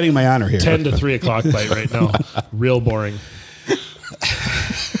 I'm defending my honor here. 10 to 3 o'clock bite right now. Real boring.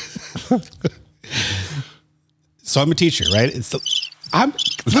 So I'm a teacher, right?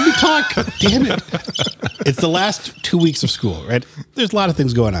 Let me talk. Damn it. It's the last 2 weeks of school, right? There's a lot of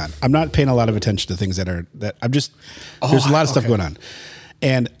things going on. I'm not paying a lot of attention to things there's a lot of stuff going on.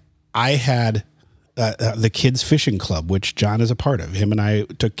 And I had the kids fishing club, which John is a part of. Him and I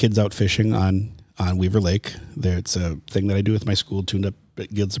took kids out fishing on Weaver Lake. It's a thing that I do with my school, tuned up,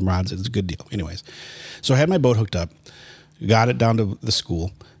 get some rods. It's a good deal. Anyways, so I had my boat hooked up, got it down to the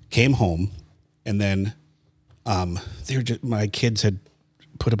school, came home, and then my kids had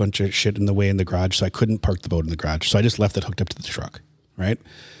put a bunch of shit in the way in the garage, so I couldn't park the boat in the garage. So I just left it hooked up to the truck, right?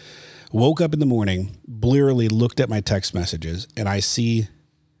 Woke up in the morning, blearily looked at my text messages, and I see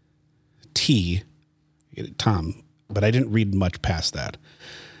Tom, but I didn't read much past that.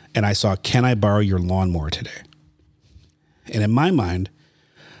 And I saw, can I borrow your lawnmower today? And in my mind,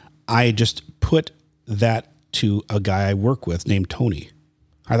 I just put that to a guy I work with named Tony.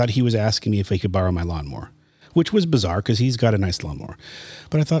 I thought he was asking me if he could borrow my lawnmower, which was bizarre because he's got a nice lawnmower.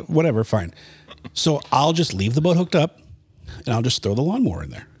 But I thought, whatever, fine. So I'll just leave the boat hooked up and I'll just throw the lawnmower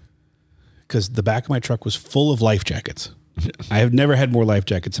in there because the back of my truck was full of life jackets. I have never had more life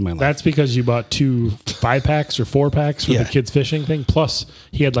jackets in my life. That's because you bought 2 5-packs or 4-packs for the kids fishing thing. Plus,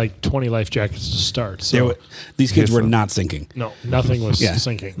 he had like 20 life jackets to start. So these kids were not sinking. No, nothing was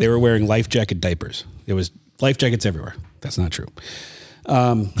sinking. They were wearing life jacket diapers. There was life jackets everywhere. That's not true.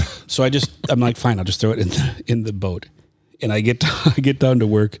 So I'm like, fine, I'll just throw it in the boat. And I get down to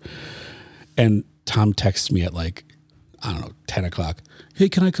work, and Tom texts me at like, I don't know, 10 o'clock. Hey,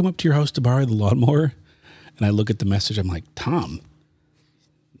 can I come up to your house to borrow the lawnmower? And I look at the message. I'm like, Tom,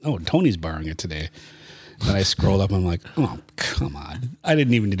 no, Tony's borrowing it today. And I scroll up. I'm like, oh, come on. I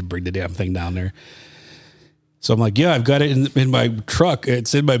didn't even need to bring the damn thing down there. So I'm like, yeah, I've got it in my truck.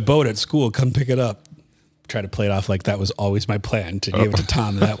 It's in my boat at school. Come pick it up. Try to play it off like that was always my plan, to give it to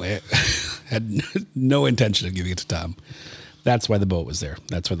Tom that way. Had no intention of giving it to Tom. That's why the boat was there.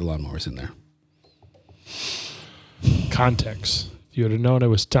 That's why the lawnmower was in there. Context. If you would have known it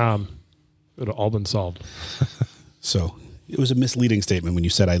was Tom, it would have all been solved. So it was a misleading statement when you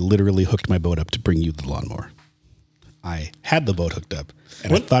said I literally hooked my boat up to bring you the lawnmower. I had the boat hooked up,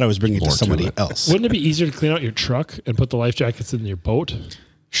 and I thought I was bringing it to somebody else. Wouldn't it be easier to clean out your truck and put the life jackets in your boat?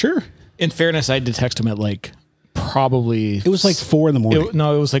 Sure. In fairness, I did text him at like probably... It was like 4 a.m.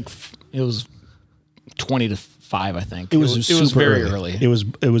 It was 20 to 5, I think. It was very early. It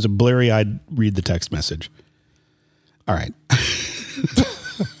was a blurry-eyed read the text message. All right.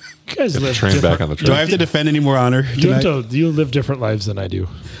 You guys live train different. back on the train. Do I have to defend any more honor? You live different lives than I do.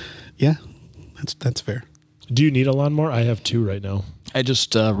 Yeah, that's fair. Do you need a lawnmower? I have 2 right now. I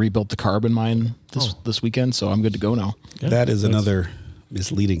just rebuilt the carb in mine this weekend, so I'm good to go now. Yeah, that is another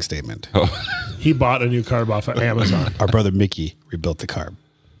misleading statement. Oh. He bought a new carb off of Amazon. Our brother Mickey rebuilt the carb.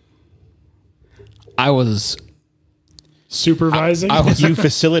 I was supervising. You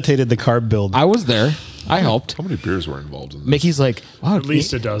facilitated the carb build. I was there. I helped. How many beers were involved in this? Mickey's like, wow, at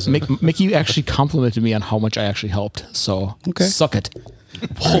least a dozen. Mickey actually complimented me on how much I actually helped. So suck it.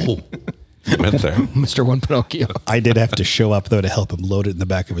 Whoa. Went there. Mr. One Pinocchio. I did have to show up though to help him load it in the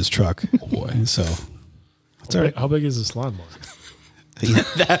back of his truck. Oh boy. So that's all right. How big is this lawnmower?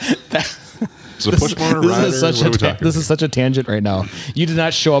 It's a push motor rider. This is such a tangent right now. You did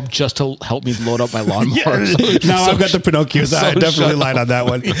not show up just to help me load up my lawnmower. Now I've got the Pinocchios. I definitely lied on that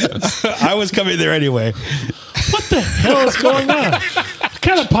one. Yes. I was coming there anyway. What the hell is going on? What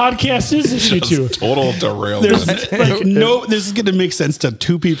kind of podcast is this, you two? Total derailment. This is going to make sense to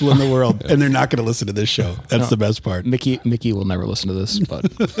 2 people in the world, and they're not going to listen to this show. That's the best part. Mickey will never listen to this,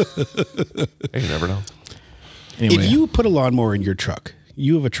 but Hey, you never know. anyway. If you put a lawnmower in your truck,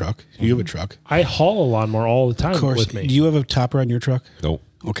 you have a truck. You have a truck. I haul a lawnmower all the time Of course. with me. Do you have a topper on your truck? Nope.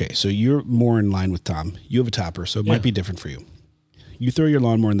 Okay, so you're more in line with Tom. You have a topper, so it might be different for you. You throw your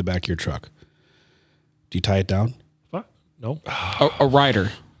lawnmower in the back of your truck. Do you tie it down? What? No. a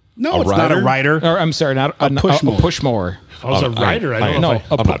rider. No, it's not a rider. Or I'm sorry, not a push mower. I was a rider. I don't know.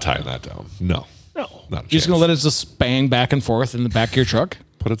 I'm not tying that down. No. No. Not a You're just going to let it just bang back and forth in the back of your truck?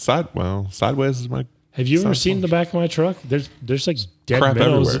 Put it sideways is my... Have you ever seen the back of my truck? There's like dead crap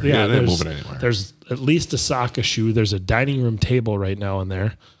minnows. everywhere. Yeah, they ain't there's, moving anywhere. There's at least a sock, a shoe. There's a dining room table right now in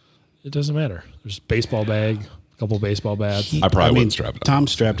there. It doesn't matter. There's a baseball bag, a couple of baseball bats. I probably wouldn't strap it down. Tom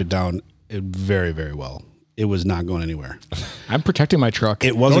strapped it down very, very well. It was not going anywhere. I'm protecting my truck.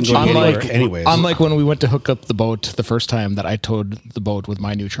 It wasn't going anywhere anyways. Unlike when we went to hook up the boat the first time that I towed the boat with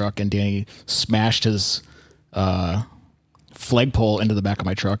my new truck and Danny smashed his flagpole into the back of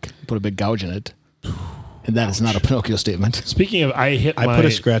my truck, put a big gouge in it. And that is not a Pinocchio statement. Speaking of, I put a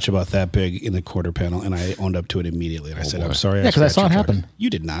scratch about that big in the quarter panel, and I owned up to it immediately. And I said, I'm sorry. Yeah, because I saw it happen.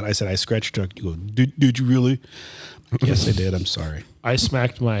 You did not. I said, I scratched your truck. You go, did you really? Yes, I did. I'm sorry. I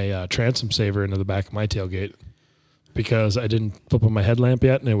smacked my transom saver into the back of my tailgate because I didn't flip on my headlamp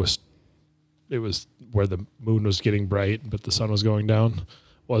yet, and it was where the moon was getting bright, but the sun was going down.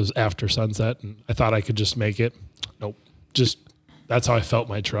 Was after sunset, and I thought I could just make it. Nope. That's how I felt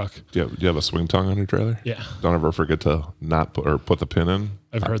my truck. Do you have a swing tongue on your trailer? Yeah. Don't ever forget to not put the pin in.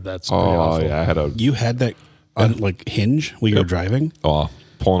 I've heard that's pretty awful. Yeah, You had that on like hinge while you were driving?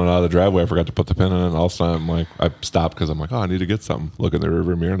 Pulling it out of the driveway, I forgot to put the pin in, and all of a sudden, I stopped because I'm like, I need to get something. Look in the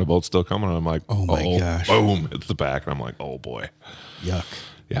rearview mirror, and the boat's still coming. And I'm like, oh my gosh! Boom! It's the back, and I'm like, oh boy, yuck!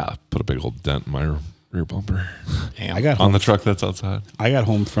 Yeah, put a big old dent in my rear bumper. Damn. I got on the truck that's outside. I got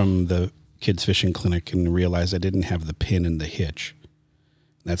home from the kids fishing clinic and realized I didn't have the pin in the hitch.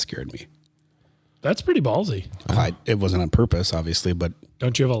 That scared me. That's pretty ballsy. It wasn't on purpose, obviously, but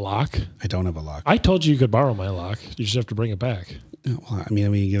don't you have a lock? I don't have a lock. I told you could borrow my lock. You just have to bring it back. Well, I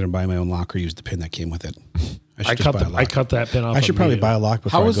mean, you're gonna buy my own lock or use the pin that came with it. I cut that pin off. I should probably buy a lock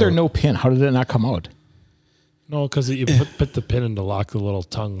before. How was there no pin? How did it not come out? No, because you put the pin in to lock the little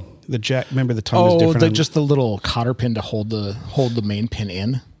tongue. The jack. Remember the tongue was different. Just the little cotter pin to hold the main pin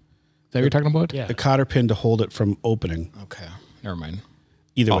in. Is that what you're talking about? Yeah. The cotter pin to hold it from opening. Okay. Never mind.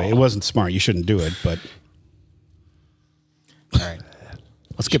 Either way, it wasn't smart. You shouldn't do it, but. All right.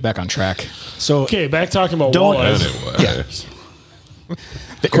 Let's get back on track. So Okay, back talking about Don't- walleyes. Anyway,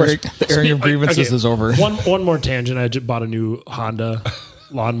 The airing of grievances Okay, is over. One more tangent. I just bought a new Honda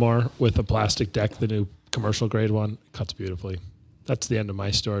lawnmower with a plastic deck, the new commercial grade one. Cuts beautifully. That's the end of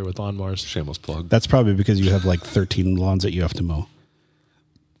my story with lawnmowers. shameless plug. that's probably because you have like 13 lawns that you have to mow.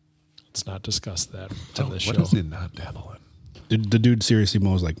 Let's not discuss that on this What show. does he not dabble in? The dude seriously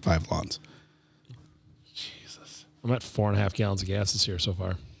mows like 5 lawns. Jesus, I'm at 4.5 gallons of gas this year so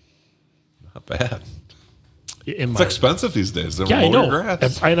far. not bad. In It's my, expensive these days. yeah, I know.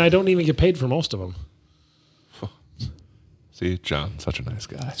 Grass. And I don't even get paid for most of them. See, John, such a nice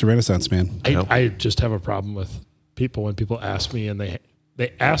guy. It's a renaissance man. I just have a problem with people when people ask me and they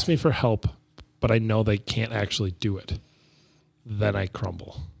ask me for help, but I know they can't actually do it. Then I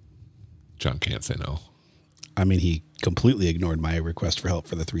crumble. John can't say no. I mean, he completely ignored my request for help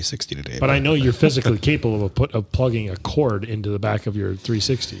for the 360 today. But I know you're physically capable of plugging a cord into the back of your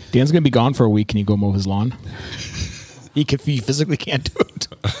 360. Dan's going to be gone for a week. Can you go mow his lawn? He physically can't do it.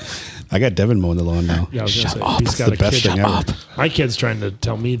 I got Devin mowing the lawn now. Yeah, I was Shut gonna up. say he's got the a best kid. thing ever. My kid's trying to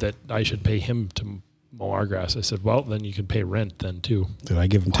tell me that I should pay him to mow our grass. I said, well, then you can pay rent then too. Did I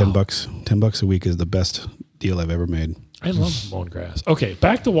give him $10? $10 a week is the best deal I've ever made. I love mowing grass. Okay,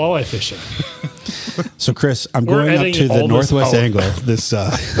 back to walleye fishing. So, Chris, I'm We're going up editing to all the this northwest out. angle. This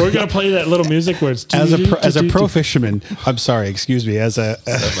We're gonna play that little music where it's as a pro fisherman. I'm sorry, excuse me. As a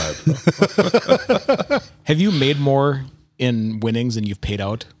Have you made more in winnings than you've paid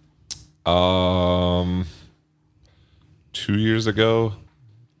out? 2 years ago,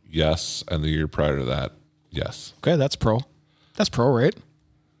 yes, and the year prior to that, yes. Okay, that's pro. That's pro, right?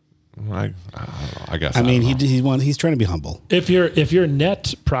 I don't know. I guess. I mean, don't know. he's trying to be humble. if your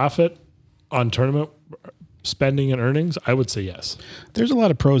net profit on tournament spending and earnings, I would say yes. There's a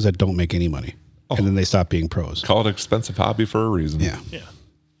lot of pros that don't make any money, and then they stop being pros. Call it an expensive hobby for a reason. Yeah. Yeah.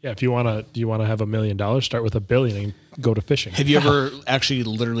 Yeah, if you want to have $1 million, start with $1 billion and go to fishing. Have you ever actually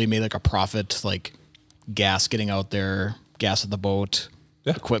literally made like a profit, like gas getting out there, gas at the boat,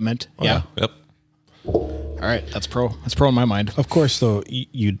 Yeah. equipment? Oh, yeah. Yep. All right. That's pro. That's pro in my mind. Of course, though,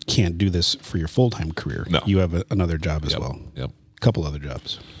 you can't do this for your full-time career. No. You have another job as Yep. well. Yep. A couple other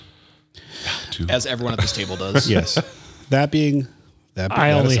jobs. Two. As everyone at this table does. Yes. that being I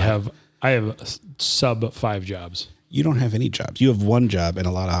aside, have sub 5 jobs. You don't have any jobs. You have one job and a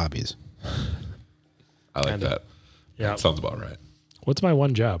lot of hobbies. I like Kinda. that. Yeah. That sounds about right. What's my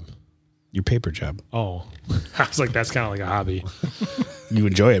one job? Your paper job. Oh, I was like, that's kind of like a hobby. You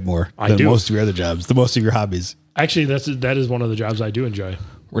enjoy it more I than do. most of your other jobs, most of your hobbies. Actually, that is one of the jobs I do enjoy.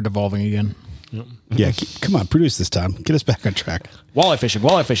 We're devolving again. Yeah, come on, produce this, Tom. Get us back on track. Walleye fishing,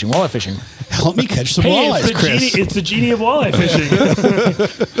 walleye fishing, walleye fishing. Help me catch some Hey, walleyes, Chris. it's the genie of walleye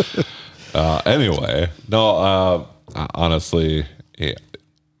fishing. Anyway, no. Honestly, yeah,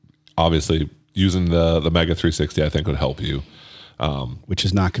 obviously, using the Mega 360, I think would help you. Which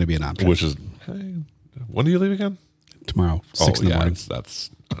is not going to be an option. Which is, hey, when do you leave again? Tomorrow, 6 in the morning. That's.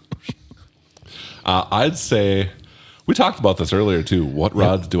 I'd say we talked about this earlier too. What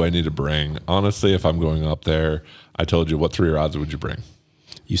rods do I need to bring? Honestly, if I'm going up there, I told you what 3 rods would you bring?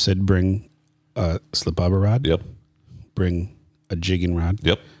 You said bring a slip bobber rod. Yep. Bring a jigging rod.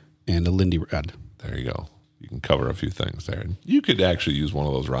 Yep. And a Lindy rod. There you go. You can cover a few things there. And you could actually use one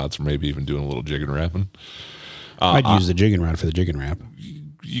of those rods for maybe even doing a little jigging wrapping. I'd use the jigging rod for the jigging wrap.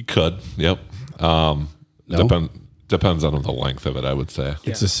 You could. Yep. No? Depends on the length of it, I would say.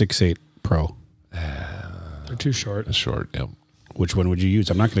 It's a 6.8 Pro. They're too short. It's short. Yep. Which one would you use?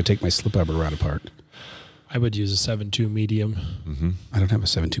 I'm not going to take my slip bobber rod apart. I would use a 7.2 medium. I don't have a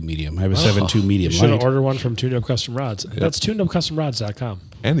 7.2 medium. I have a 7.2 medium You should have light. ordered one from Tuned Up Custom Rods. That's tunedupcustomrods.com.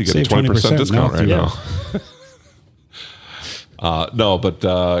 And you get Save a 20% discount right Yeah. now. No, but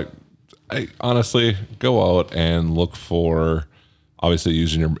I honestly go out and look for, obviously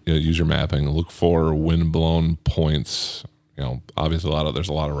use your mapping. Look for wind blown points. You know, obviously there's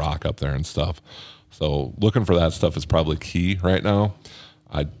a lot of rock up there and stuff. So looking for that stuff is probably key right now.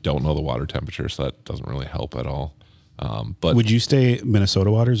 I don't know the water temperature, so that doesn't really help at all. But Would you stay Minnesota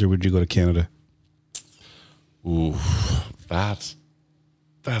waters or would you go to Canada? ooh, that's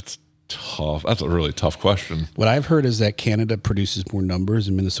tough. That's a really tough question. What I've heard is that Canada produces more numbers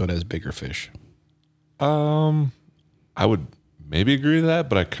and Minnesota has bigger fish. I would maybe agree with that,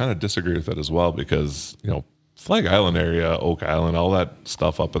 but I kind of disagree with it as well because, Flag Island area, Oak Island, all that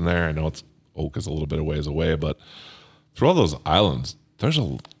stuff up in there. I know Oak is a little bit of ways away, but through all those islands, there's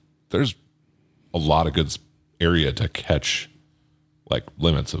a lot of good area to catch like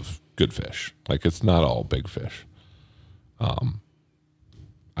limits of good fish. Like it's not all big fish.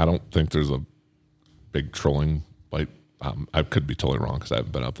 I don't think there's a big trolling bite. I could be totally wrong because I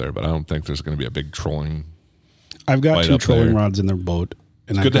haven't been up there, but I don't think there's going to be a big trolling. I've got 2 trolling rods in their boat.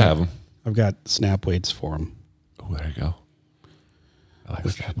 And it's good to have them. I've got snap weights for them. Oh, there you go. I like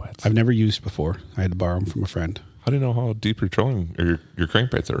snap weights. I've never used before. I had to borrow them from a friend. How do you know how deep your trolling or your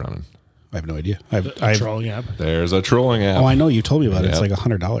crankbaits are running? I have no idea. A trolling app. There's a trolling app. Oh, I know. You told me about it. It's like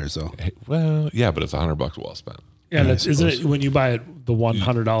 $100 though. Hey, well, yeah, but it's $100 well spent. Yeah, isn't it when you buy it the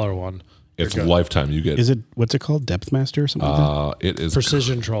 $100 one? It's lifetime. You get. Is it what's it called? Depth Master or something like that? It is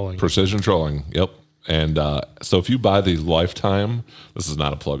precision trolling. Precision trolling. Yep. And so if you buy the lifetime, this is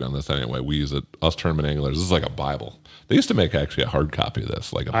not a plug on this anyway. We use it. Us tournament anglers. This is like a Bible. They used to make actually a hard copy of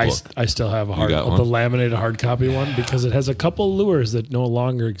this, like a book. I still have the laminated hard copy one because it has a couple lures that no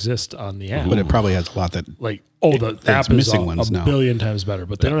longer exist on the app. But it probably has a lot that the app is missing ones now. Billion times better.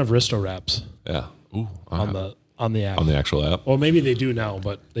 But they don't have Risto wraps. Yeah. Ooh, on the app. On the actual app. Well, maybe they do now,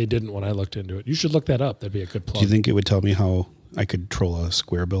 but they didn't when I looked into it. You should look that up. That'd be a good plug. Do you think it would tell me how I could troll a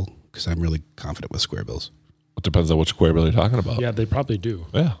square bill? Because I'm really confident with square bills. It depends on which square bill you're talking about. Yeah, they probably do.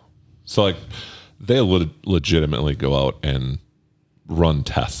 Yeah. So like they legitimately go out and run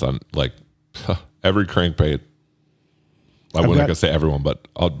tests on like every crankbait. I wouldn't gonna say everyone, but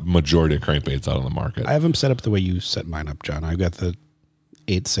a majority of crankbaits out on the market. I have them set up the way you set mine up, John. I've got the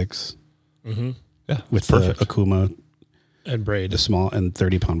 8.6. Mm-hmm. Yeah, with the Akuma and braid, the small and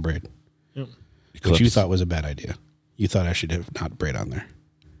 30-pound braid, which you thought was a bad idea. You thought I should have not braid on there.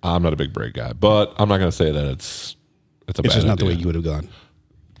 I'm not a big braid guy, but I'm not going to say that it's a bad idea. It's just not the way you would have gone.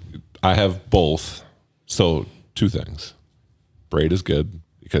 I have both. So 2 things. Braid is good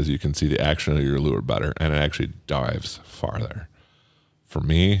because you can see the action of your lure better, and it actually dives farther. For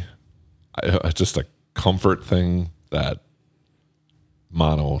me, it's just a comfort thing that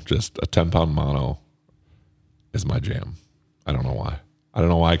mono, just a 10-pound mono, is my jam. I don't know why.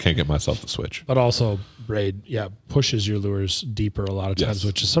 I can't get myself to switch. But also braid, pushes your lures deeper a lot of times,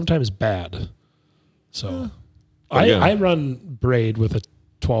 which is sometimes bad. So I run braid with a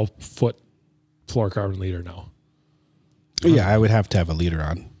 12-foot fluorocarbon leader now. Yeah, I would have to have a leader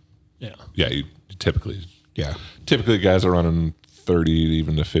on. Yeah. Yeah, you typically. Yeah. Typically, guys are running 30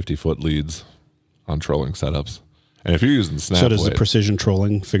 even to 50-foot leads on trolling setups. And if you're using snap so does weight, the precision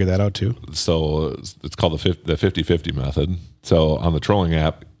trolling figure that out too? So it's called the 50-50 method. So on the trolling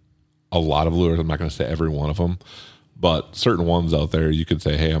app, a lot of lures, I'm not going to say every one of them, but certain ones out there, you could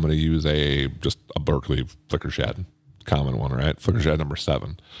say, hey, I'm going to use just a Berkeley flicker shad, common one, right? Flicker shad number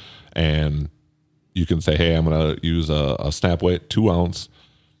 7. And you can say, hey, I'm going to use a snap weight, 2 ounce.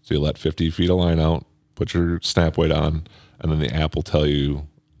 So you let 50 feet of line out, put your snap weight on, and then the app will tell you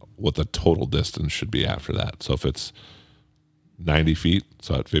what the total distance should be after that. So if it's 90 feet,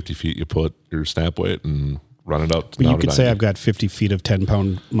 so at 50 feet, you put your snap weight and run it up. You could say I've got 50 feet of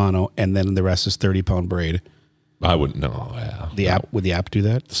 10-pound mono, and then the rest is 30-pound braid. I wouldn't know. Yeah. Would the app do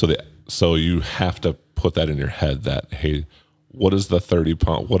that? So you have to put that in your head that, hey, what is that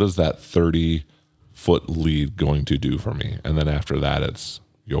 30-foot lead going to do for me? And then after that, it's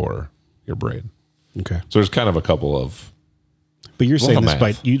your braid. Okay. So there's kind of a couple of. But you're saying this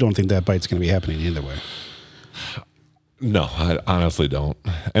bite, you don't think that bite's going to be happening either way? No, I honestly don't.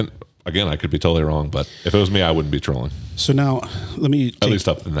 And again, I could be totally wrong, but if it was me, I wouldn't be trolling. So now, let me at least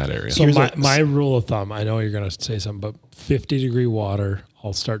up in that area. So my rule of thumb, I know you're going to say something, but 50-degree water,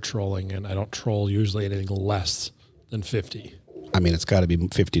 I'll start trolling, and I don't troll usually anything less than 50. I mean, it's got to be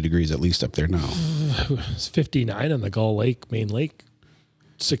 50 degrees at least up there now. It's 59 on the Gull Lake, main lake,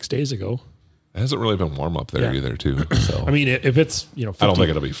 6 days ago. It hasn't really been warm up there either, too. So I mean, if it's 50, I don't think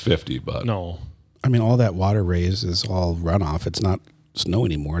it'll be 50, but no. I mean, all that water raise is all runoff. It's not snow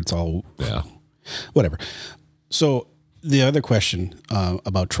anymore. It's all whatever. So the other question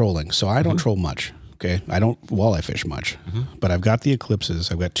about trolling. So I don't troll much. Okay, I don't walleye fish much, but I've got the Eclipses.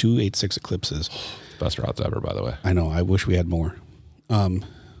 I've got 2 8.6 Eclipses. Best rods ever, by the way. I know. I wish we had more.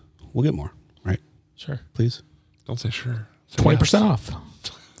 We'll get more, right? Sure, please. Don't say sure. 20% off.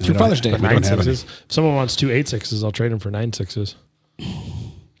 Through Father's Day. 9.6s. If someone wants 2 8.6s, I'll trade them for 9.6s.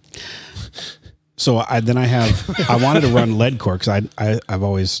 So I wanted to run lead core because I've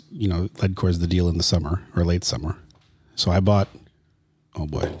always, lead core is the deal in the summer or late summer. So I bought Oh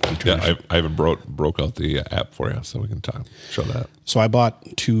boy. Yeah, I even broke out the app for you, so we can show that. So I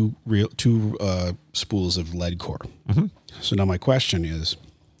bought two spools of lead core. Mm-hmm. So now my question is,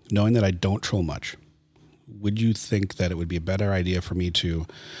 knowing that I don't troll much, would you think that it would be a better idea for me to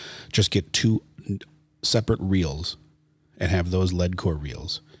just get 2 separate reels and have those lead core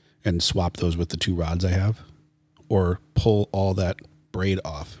reels and swap those with the 2 rods I have, or pull all that braid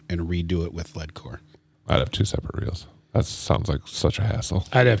off and redo it with lead core? I'd have 2 separate reels. That sounds like such a hassle.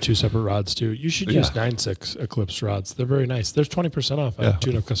 I'd have 2 separate rods too. You should use 9.6 Eclipse rods. They're very nice. There's 20% off on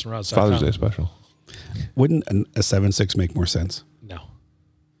tune-up custom rods. Father's Day special. Wouldn't a 7.6 make more sense? No.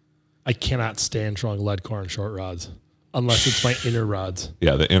 I cannot stand trolling lead core and short rods unless it's my inner rods.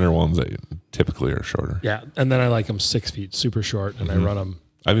 Yeah, the inner ones that typically are shorter. Yeah, and then I like them 6 feet, super short, and I run them.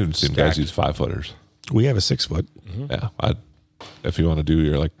 I've even seen guys use 5-footers. We have a 6-foot. Mm-hmm. Yeah, if you want to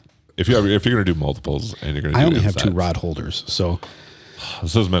do if you're going to do multiples and you're going to do I only have insides. 2 rod holders, so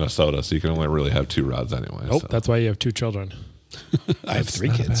this is Minnesota, so you can only really have 2 rods anyway. Nope, that's why you have 2 children. I have 3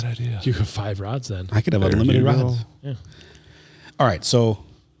 kids. Bad idea. You have 5 rods then. I could have unlimited rods. Yeah. All right, so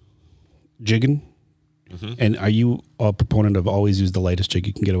jigging, and are you a proponent of always use the lightest jig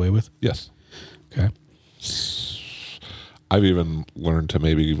you can get away with? Yes. Okay. I've even learned to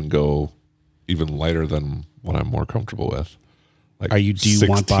maybe even go even lighter than what I'm more comfortable with. Like do you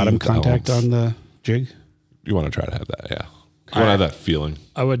want bottom contact on the jig? You want to try to have that, yeah. You want to have that feeling.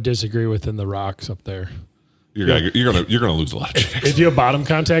 I would disagree within the rocks up there. You're gonna lose a lot of jigs. If you have bottom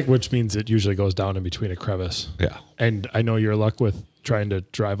contact, which means it usually goes down in between a crevice. Yeah. And I know your luck with trying to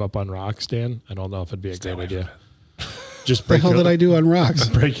drive up on rocks, Dan. I don't know if it'd be a great idea. Just What the hell did I do on rocks?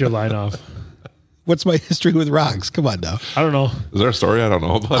 break your line off. What's my history with rocks? Come on now. I don't know. Is there a story I don't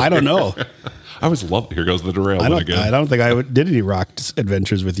know about? I don't know. I always love. Here goes the derailment again. I don't think I did any rock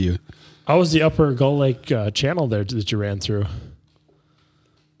adventures with you. How was the upper Gull Lake channel there that you ran through?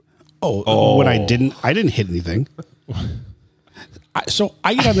 Oh, when I didn't hit anything. So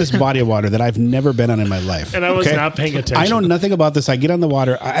I get on this body of water that I've never been on in my life. And I was not paying attention. I know nothing about this. I get on the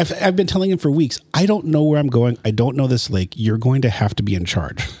water. I've been telling him for weeks, I don't know where I'm going. I don't know this lake. You're going to have to be in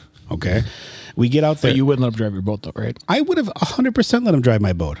charge. Okay. We get out there. But you wouldn't let him drive your boat though, right? I would have 100% let him drive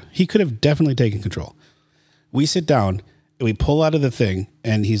my boat. He could have definitely taken control. We sit down and we pull out of the thing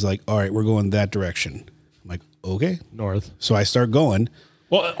and he's like, all right, we're going that direction. I'm like, okay. North. So I start going.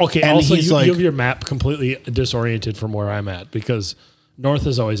 Well, okay. And Also, he's you like- have your map completely disoriented from where I'm at because north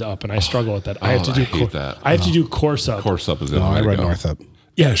is always up, and I struggle with that. I have to do. I hate that. I have to do course up. Course up is the No, only I way to run go. north up.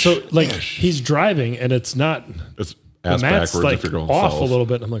 Yeah. So like he's driving, and it's not. It's The ass mat's backwards like if you're going off south. a little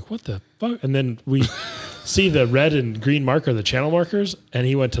bit. I'm like, what the fuck? And then we see the red and green marker, the channel markers, and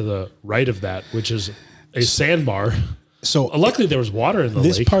he went to the right of that, which is a sandbar. So Luckily, there was water in the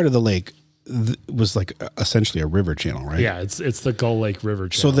this lake. part of the lake was like essentially a river channel, right? Yeah, it's the Gull Lake River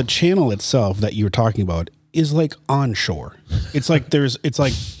So channel. the channel itself that you were talking about is like on shore. It's like it's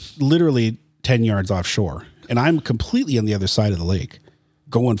like literally 10 yards offshore. And I'm completely on the other side of the lake,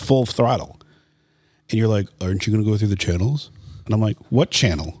 going full throttle. And you're like, aren't you going to go through the channels? And I'm like, what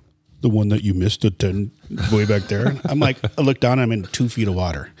channel? The one that you missed at 10 way back there? I'm like, I look down, I'm in 2 feet of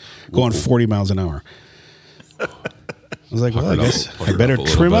water, going 40 miles an hour. I was like, well, I guess I better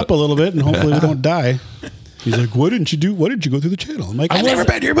trim up a little bit and hopefully we don't die. He's like, why didn't you go through the channel? I'm like, I've never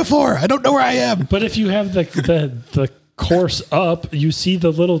been here before. I don't know where I am. But if you have the course up, you see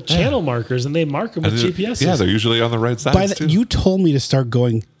the little channel markers, and they mark them with GPS. Yeah, they're usually on the right side. You told me to start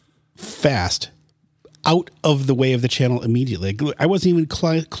going fast out of the way of the channel immediately. I wasn't even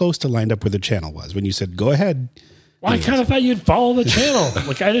close to lined up where the channel was when you said, go ahead. Well, I kind of thought you'd follow the channel.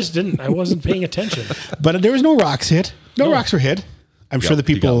 Like I just didn't. I wasn't paying attention. But there was no rocks hit. No rocks were hit. I'm sure the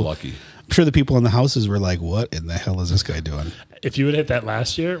people. You got lucky. I'm sure the people in the houses were like, "What in the hell is this guy doing?" If you would hit that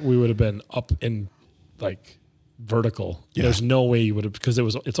last year, we would have been up in like vertical. Yeah. There's no way you would have because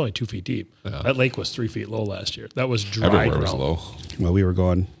it's only 2 feet deep. Yeah. That lake was 3 feet low last year. That was dry Everywhere ground. was low. Well, we were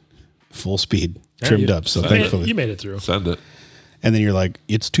going full speed, Yeah, trimmed up. So thankfully, you made it through. Send it. And then you're like,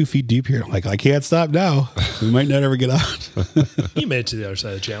 "It's 2 feet deep here." I'm like, "I can't stop now. We might not ever get out." You made it to the other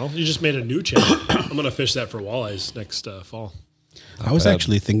side of the channel. You just made a new channel. I'm going to fish that for walleyes next fall. I was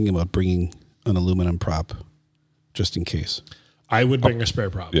actually thinking about bringing an aluminum prop, just in case. I would bring a spare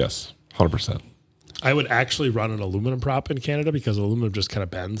prop. Yes, 100%. I would actually run an aluminum prop in Canada because aluminum just kind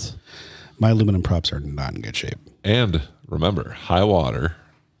of bends. My aluminum props are not in good shape. And remember, high water.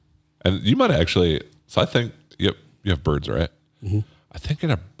 And you might actually. So I think you have birds, right? Mm-hmm. I think in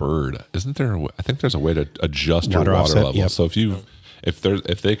a bird, isn't there? I think there's a way to adjust your water offset, level. yep. So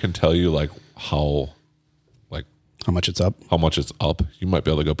if they can tell you like how like How much it's up? You might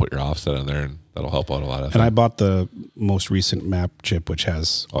be able to go put your offset in there, and that'll help out a lot. And I bought the most recent map chip, which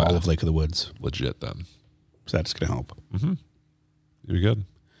has all of Lake of the Woods. Legit then. So that's going to help. Mm-hmm. You'll be good.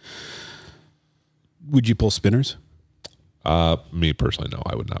 Would you pull spinners? Me personally, no.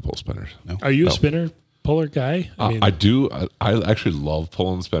 I would not pull spinners. No. Are you a spinner puller guy? I do. I actually love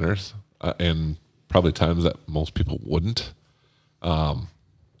pulling spinners, and probably times that most people wouldn't. I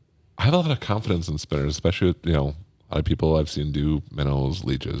have a lot of confidence in spinners, especially with, a lot of people I've seen do minnows,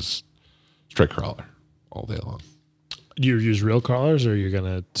 leeches, straight crawler all day long. Do you use real crawlers, or you're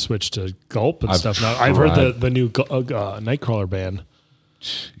gonna switch to gulp and stuff? Now tried. I've heard the new night crawler ban.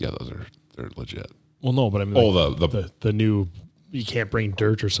 Yeah, they're legit. Well, no, but I mean, the new, you can't bring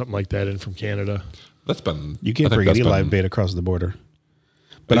dirt or something like that in from Canada. You can't bring any live bait across the border.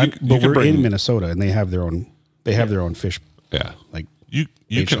 But we're in Minnesota, and they have their own their own fish. Yeah, like you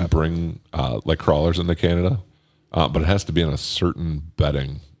can bring like crawlers into Canada, but it has to be in a certain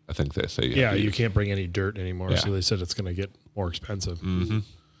bedding. I think they say. You can't bring any dirt anymore. Yeah. So they said it's going to get more expensive. Mm-hmm.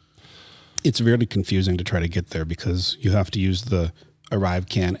 It's really confusing to try to get there because you have to use the Arrive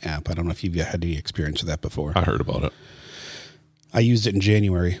Can app. I don't know if you've had any experience with that before. I heard about it. I used it in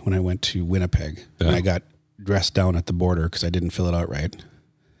January when I went to Winnipeg, and I got dressed down at the border because I didn't fill it out right.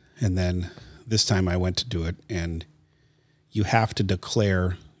 And then this time I went to do it, and you have to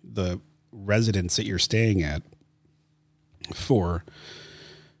declare the residence that you're staying at for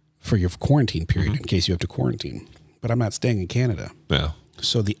your quarantine period in case you have to quarantine. But I'm not staying in Canada. Yeah.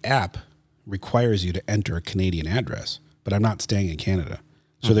 So the app requires you to enter a Canadian address, but I'm not staying in Canada.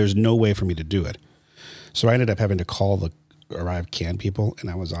 So there's no way for me to do it. So I ended up having to call the Arrive Can people, and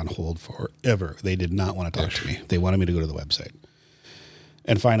I was on hold forever. They did not want to talk to me. They wanted me to go to the website.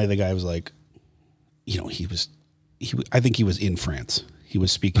 And finally the guy was like, I think he was in France. He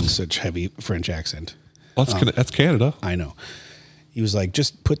was speaking such heavy French accent. Well, that's Canada. I know. He was like,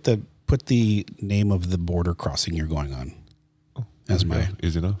 just put the name of the border crossing you're going on.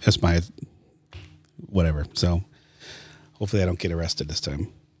 Easy enough. That's my whatever. So hopefully I don't get arrested this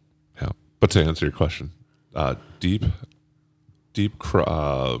time. Yeah. But to answer your question, deep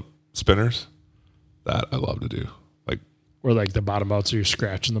spinners, that I love to do. Or like the bottom out, so you're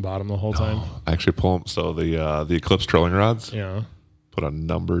scratching the bottom the whole time. I actually pull them. So the Eclipse trolling rods. Yeah. Put a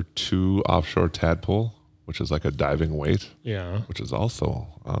number 2 offshore tadpole, which is like a diving weight. Yeah. Which is also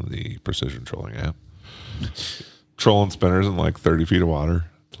on the Precision Trolling app. Trolling spinners in like 30 feet of water.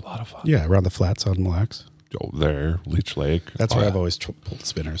 It's a lot of fun. Yeah, around the flats on Mille Lacs. Go there, Leech Lake. That's where I've always pulled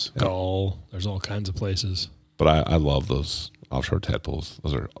spinners. Gull. There's all kinds of places. But I love those offshore tadpoles.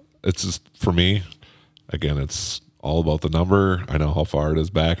 It's just, for me, again, it's all about the number. I know how far it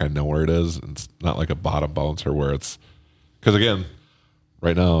is back. I know where it is. It's not like a bottom bouncer where it's, because again,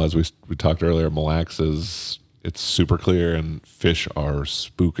 right now, as we talked earlier, Mille Lacs it's super clear and fish are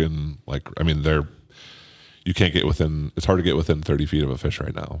spooking. You can't get within, it's hard to get within 30 feet of a fish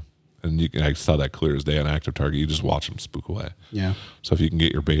right now. And I saw that clear as day on active target. You just watch them spook away. Yeah. So if you can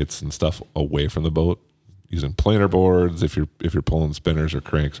get your baits and stuff away from the boat, using planer boards, if you're pulling spinners or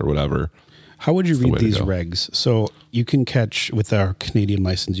cranks or whatever. How would you read these regs? So you can catch, with our Canadian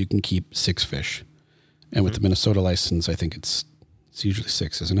license, you can keep 6 fish. And with the Minnesota license, I think it's usually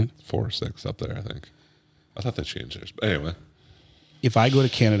 6, isn't it? 4 or 6 up there, I think. I thought they changed theirs. But anyway. If I go to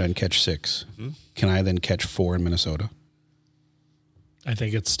Canada and catch 6, can I then catch 4 in Minnesota? I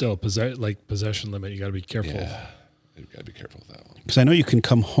think it's still possession limit. You got to be careful. Yeah, you got to be careful with that one. Because I know you can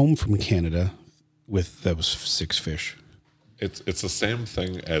come home from Canada with those 6 fish. It's the same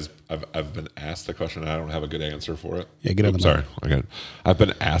thing as I've been asked the question. And I don't have a good answer for it. Yeah, get on the Sorry, again, I've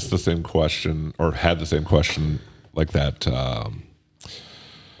been asked the same question or had the same question like that.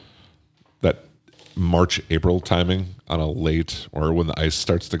 That March April timing on a late or when the ice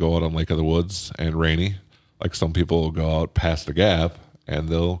starts to go out on Lake of the Woods and rainy. Like some people will go out past the gap and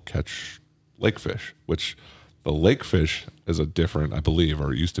they'll catch lake fish, which the lake fish is a different, I believe,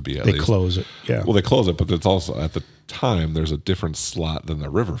 or it used to be at least. They close it, yeah. Well, they close it, but it's also, at the time, there's a different slot than the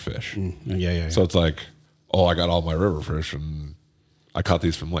river fish. Yeah. So it's like, oh, I got all my river fish and I caught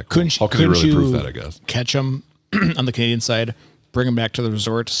these from lake. Couldn't you really prove that, I guess? Catch them on the Canadian side, bring them back to the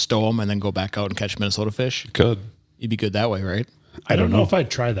resort, stow them, and then go back out and catch Minnesota fish? You could. You'd be good that way, right? I don't know if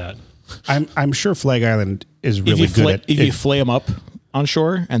I'd try that. I'm sure Flag Island is really good at if you flay them up on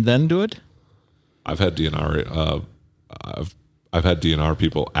shore and then do it. I've had DNR. I've had DNR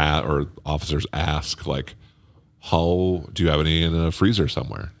people or officers ask, like, "How do you have any in a freezer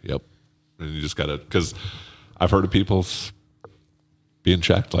somewhere?" Yep, and you just gotta, because I've heard of people being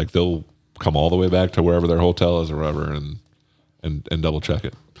checked. Like they'll come all the way back to wherever their hotel is or whatever, and double check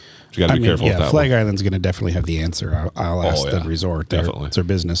it. You got to be careful with that Flag one. Island's going to definitely have the answer. I'll ask the resort. Definitely. It's their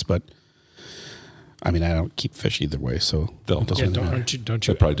business, but I mean, I don't keep fish either way, so They'll- it doesn't Yeah, matter. don't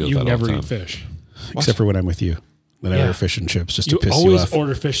you? They probably deal with You that all the never time. eat fish. Except for when I'm with you. Then I Yeah. order fish and chips just to You piss you always off.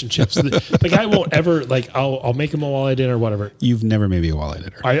 order fish and chips. Like I won't ever like. I'll make them a walleye dinner, whatever. You've never made me a walleye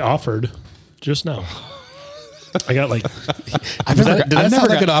dinner. I offered just now. I got like I've never, Did that sound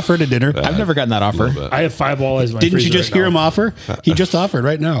like an offer to dinner? I've never gotten that offer. I have 5 walleyes in my Didn't freezer you just right hear now. him offer? He just offered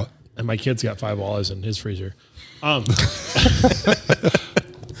right now. And my kid's got 5 walleyes in his freezer. I'm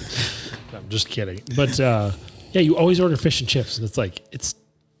just kidding. But yeah, you always order fish and chips, and it's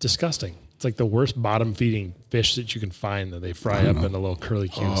disgusting. It's like the worst bottom feeding fish that you can find that they fry up in a little curly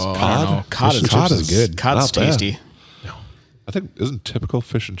cubes. I don't know. Cod and chips is good. Cod's Not bad. tasty. I think isn't typical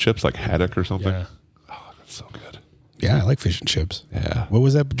fish and chips like haddock or something? Yeah. Oh, that's so good. Yeah, I like fish and chips. Yeah. What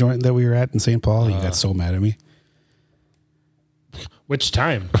was that joint that we were at in St. Paul? You got so mad at me. Which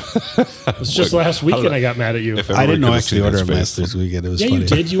time? It was just last weekend I got mad at you. If I didn't know everybody actually could have order seen them his last face. this weekend. It was Yeah, funny. you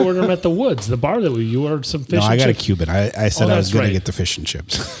did. You ordered them at the Woods, the bar that you ordered some fish No, and I got chips. a Cuban. I said Oh, I was that's going to right. get the fish and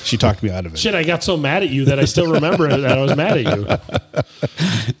chips. She talked me out of it. Shit, I got so mad at you that I still remember that I was mad at you.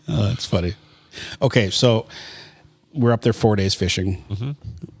 Oh, that's funny. Okay, so we're up there 4 days fishing.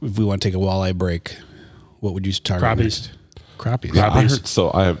 If we want to take a walleye break, what would you target Crappies. next? Crappies. Yeah, I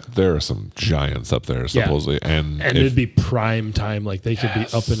Crappies. heard, there are some giants up there supposedly, and And if- it'd be prime time. Like they could be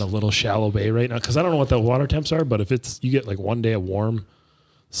up in a little shallow bay right now. Because I don't know what the water temps are, but if you get like 1 day of warm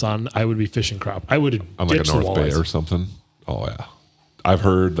sun, I would be fishing crop. I would on like a ditch the North Bay walleyes. or something. Oh yeah, I've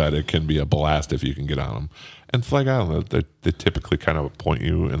heard that it can be a blast if you can get on them. And Flag Island, they typically kind of point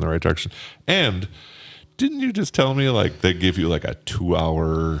you in the right direction. And didn't you just tell me like they give you like a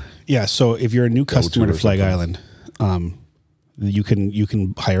 2-hour? Yeah, so if you're a new customer to or Flag something. Island, you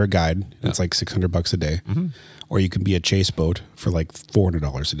can hire a guide. It's like $600 a day, or you can be a chase boat for like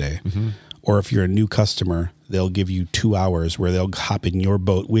 $400 a day. Or if you're a new customer, they'll give you 2 hours where they'll hop in your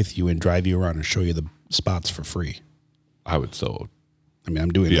boat with you and drive you around and show you the spots for free. I would so I mean,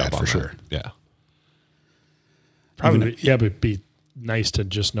 I'm doing be that up for on sure. Yeah, Probably, yeah, but it'd be nice to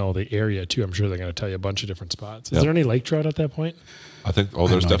just know the area too. I'm sure they're going to tell you a bunch of different spots. Is Yep. there any lake trout at that point? I think. Oh,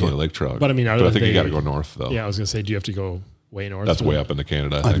 there's no definitely idea. lake trout. But I mean, I think you got to go north though. Yeah, I was going to say, do you have to go way north? That's way up into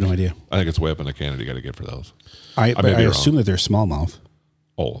Canada. I have no idea. I think it's way up into Canada. You got to get for those. I may be wrong. assume that they're smallmouth.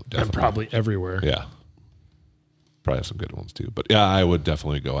 Oh, And definitely. probably everywhere. Yeah. Probably have some good ones too. But yeah, I would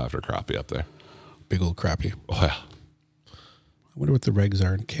definitely go after crappie up there. Big old crappie. Oh yeah, I wonder what the regs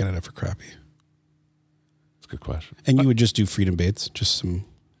are in Canada for crappie. that's a good question. And you would just do freedom baits, just some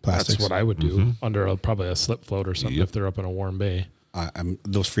plastics. That's what I would do under probably a slip float or something Yep. if they're up in a warm bay.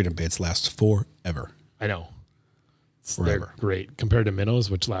 Those freedom baits last forever. I know. Forever. They're great compared to minnows,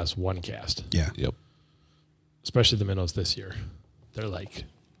 which last one cast, Yeah. Yep. especially the minnows this year. They're like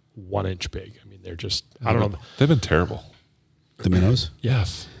 1 inch big. I mean, they're just, I don't know. They've been terrible. The minnows.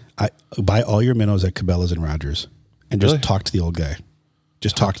 Yes. I buy all your minnows at Cabela's and Rogers, and just Really? talk to the old guy.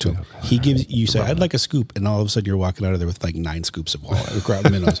 Just talk to him. He gives you say, "I'd like a scoop," and all of a sudden you're walking out of there with like 9 scoops of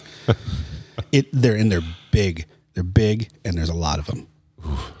walleye minnows. They're big. They're big, and there's a lot of them.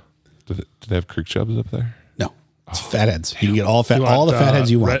 Do they have creek chubs up there? No, it's fatheads. You can get all You want, the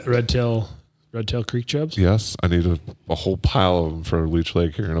fatheads you want. Red tail creek chubs. Yes. I need a whole pile of them for Leech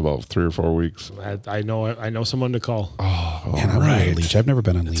Lake here in about 3 or 4 weeks. I know someone to call. Oh, Man, I want to go to Leech. I've never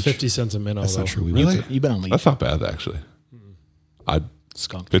been on It's Leech. 50 cents a minnow. That's though. not true. We Really? went to You've been on lead. That's not bad actually. I'd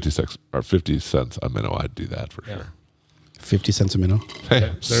Skunk. 56 or 50 cents a minnow. I'd do that for Yeah. sure. 50 cents a minnow. Hey,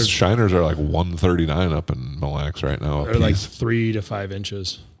 there's- shiners are like 139 up in Mille Lacs right now. They're like 3 to 5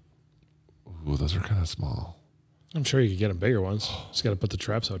 inches. Ooh, those are kind of small. I'm sure you could get them bigger ones. Just got to put the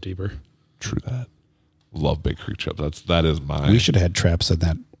traps out deeper. True that. Love big creek chubs. That is my We should have had traps in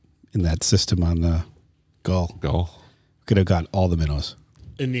that system on the Gull. goal. Could have got all the minnows.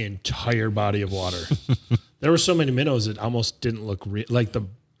 In the entire body of water. There were so many minnows that almost didn't look like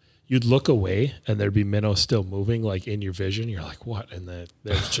you'd look away and there'd be minnows still moving like in your vision. You're like, what? And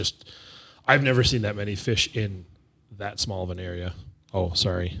there's just, I've never seen that many fish in that small of an area. Oh,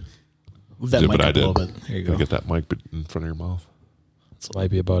 sorry. Move that Did mic what I up a little did. bit. There you go. Get that mic in front of your mouth. That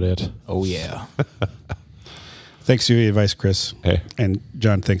might be about it. Oh yeah. Thanks for your advice, Chris. Hey. And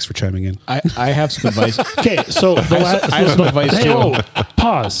John, thanks for chiming in. I have some advice. Okay, so the I have some advice hey, too. whoa,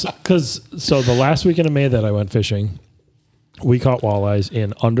 pause. So the last weekend of May that I went fishing, we caught walleyes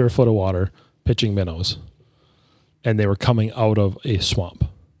in under a foot of water, pitching minnows, and they were coming out of a swamp,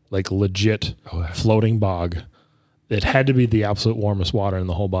 like legit floating bog. It had to be the absolute warmest water in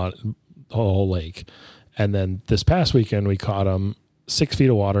the whole lake. And then this past weekend, we caught them 6 feet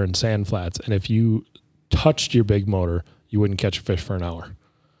of water in sand flats, and if you touched your big motor, you wouldn't catch a fish for an hour.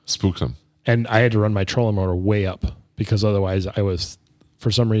 Spooks them. And I had to run my trolling motor way up because otherwise I was,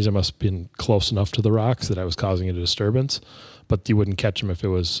 for some reason, must have been close enough to the rocks that I was causing a disturbance, but you wouldn't catch them if it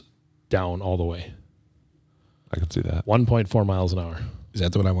was down all the way. I can see that. 1.4 miles an hour. Is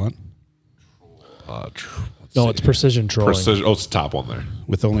that the one I want? No, it's precision trolling. Precision. Oh, it's the top one there.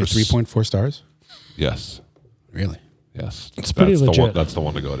 With only 3.4 stars? Yes. Really? Yes. It's pretty that's legit. The one, that's the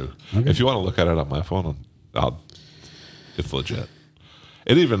one to go to. Okay. If you want to look at it on my phone, it's legit.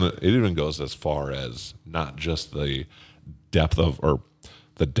 It even goes as far as not just the depth that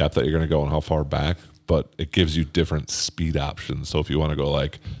you're going to go and how far back, but it gives you different speed options. So if you want to go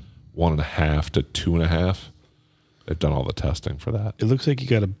like 1.5 to 2.5, they've done all the testing for that. It looks like you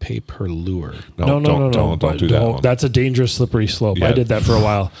got to pay per lure. No. Don't do that one. That's a dangerous, slippery slope. Yeah. I did that for a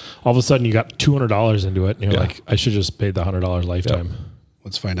while. All of a sudden, you got $200 into it, and you're like, I should just pay the $100 lifetime. Yep.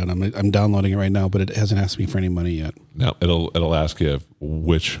 Let's find out. I'm downloading it right now, but it hasn't asked me for any money yet. No, it'll ask you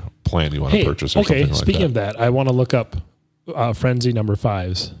which plan you want to purchase. Or Okay. something like Speaking that. of that, I want to look up Frenzy number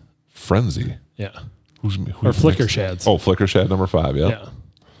 5s. Frenzy. Yeah. Who's Or Flicker Shads. Oh, Flicker Shad number 5. Yeah. Yeah.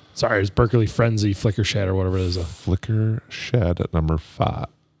 Sorry, it's Berkeley Frenzy Flicker Shad or whatever it is. Flicker Shad at number 5.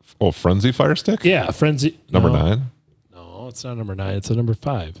 Oh, Frenzy Fire Stick? Yeah, Frenzy. Number 9? No, it's not number 9. It's a number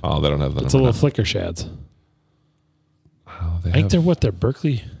 5. Oh, they don't have the It's a number little 9. Flicker Shads. Oh, I think they're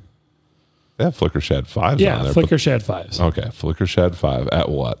Berkeley. They have Flicker Shad 5s Yeah, on there. Flicker Shad 5s. Okay, Flicker Shad 5 at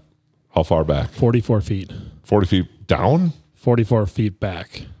what? How far back? 44 feet. 40 feet down? 44 feet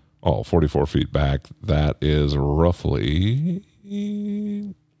back. Oh, 44 feet back. That is roughly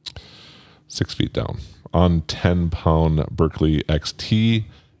 6 feet down. On 10-pound Berkeley XT,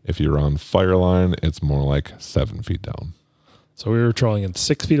 if you're on Fireline, it's more like 7 feet down. So we were trolling in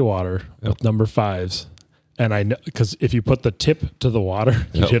 6 feet of water with number 5s. And I know, because if you put the tip to the water,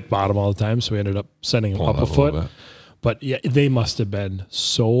 you hit bottom all the time. So we ended up sending them up a foot. Bit. But yeah, they must have been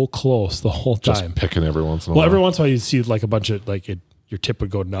so close the whole Just time. picking every once in a while. Well, every once in a while you see like a bunch of your tip would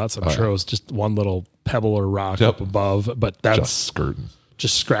go nuts. I'm sure it was just one little pebble or rock up above, but that's just skirting,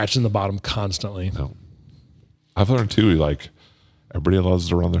 just scratching the bottom constantly. No, I've learned too. Like everybody loves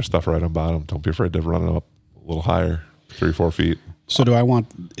to run their stuff right on bottom. Don't be afraid to run it up a little higher, 3-4 feet. So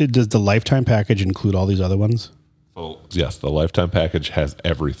does the lifetime package include all these other ones? Well, yes, the lifetime package has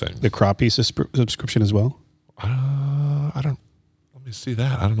everything. The crappie subscription as well? I don't. Let me see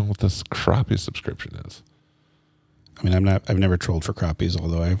that. I don't know what this crappie subscription is. I mean, I've never trolled for crappies,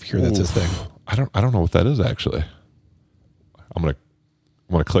 although I hear that's his thing. I don't know what that is actually. I'm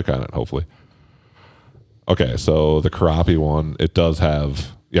gonna click on it. Hopefully. Okay, so the crappie one, it does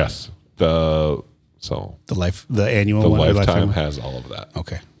have the annual one. lifetime has all of that.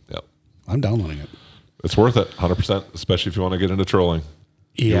 Okay, Yep. I'm downloading it. It's worth it, 100%, especially if you want to get into trolling.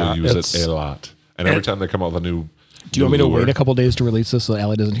 Yeah, You'll use it a lot. And every time they come out with a new Do you want me to wait a couple days to release this so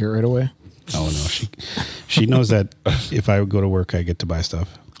Allie doesn't hear it right away? Oh no, she knows that if I go to work, I get to buy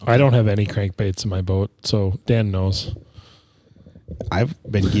stuff. I don't have any crankbaits in my boat, so Dan knows. I've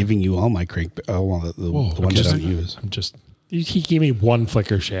been giving you all my the ones that I don't use. He gave me one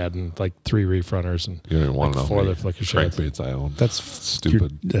Flicker Shad and like 3 reef runners and You don't even want to know 4 how other many Flicker Shads. crankbaits I own. That's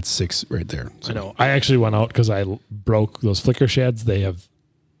stupid. That's 6 right there. I know. I actually went out because I broke those Flicker Shads. They have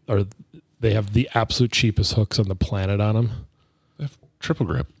the absolute cheapest hooks on the planet on them. They have triple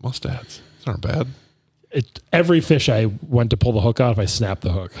grip mustads. These aren't bad. Every fish I went to pull the hook off, I snapped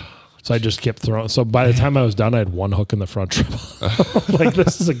the hook. So I just kept throwing. So by the time I was done, I had 1 hook in the front triple. Like,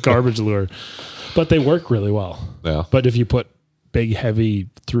 this is a garbage lure. But they work really well. Yeah. But if you put big, heavy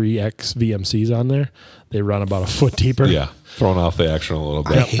 3X VMCs on there, they run about a foot deeper. Yeah. Throwing off the action a little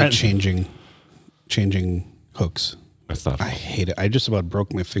bit. I hate changing hooks. That's not fun. I hate it. I just about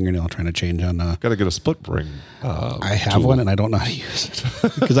broke my fingernail trying to change on. Got to get a split ring. I have one and I don't know how to use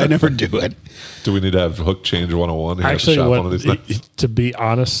it because I never do it. Do we need to have hook change 101 here Actually, at the shop one of these things? to be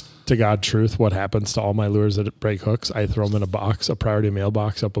honest to God truth, what happens to all my lures that break hooks, I throw them in a box, a priority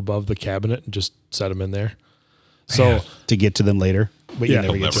mailbox up above the cabinet and just set them in there. So to get to them later, but Yeah. you never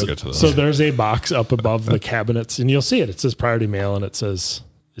You'll get never to get to those. So there's a box up above the cabinets, and you'll see it. It says priority mail, and it says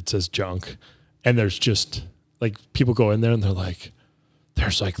junk. And there's just like people go in there and they're like,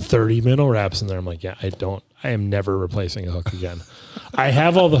 "There's like 30 minnow wraps in there." I'm like, "Yeah, I am never replacing a hook again." I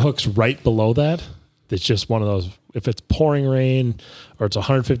have all the hooks right below that. It's just one of those. If it's pouring rain or it's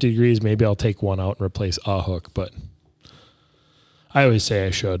 150 degrees, maybe I'll take one out and replace a hook. But I always say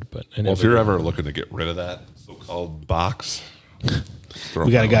I should. But I Well, if you're ever looking to get rid of that so-called box,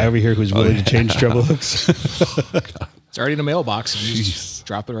 we got a guy over here who's willing to change treble hooks. It's already in a mailbox. You just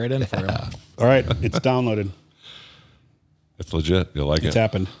drop it right in for him. All right, it's downloaded. It's legit. You'll like It's it.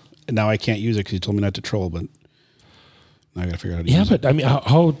 happened. And now I can't use it because you told me not to troll, but Now I got to figure out how to Yeah, use it. but I mean,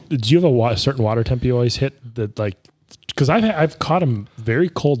 how do you have a certain water temp you always hit that like? Because I've caught them very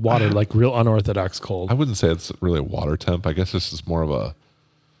cold water, like real unorthodox cold. I wouldn't say it's really a water temp. I guess this is more of a,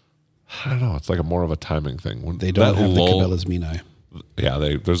 I don't know. It's like more of a timing thing. When They don't have the Cabela's Menai. Yeah,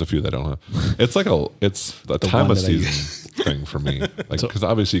 there's a few that don't have. It's like it's the time one of that I season thing for me. Like because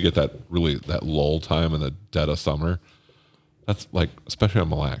obviously you get that lull time in the dead of summer. That's like especially on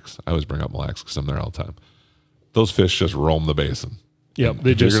Mille Lacs. I always bring up Mille Lacs because I'm there all the time. Those fish just roam the basin. Yep,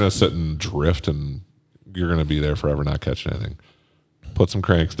 you're gonna sit and drift, and you're gonna be there forever not catching anything. Put some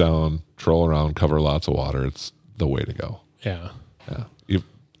cranks down, troll around, cover lots of water. It's the way to go. Yeah.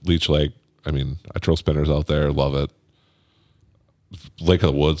 Leech Lake. I mean, I throw spinners out there. Love it. Lake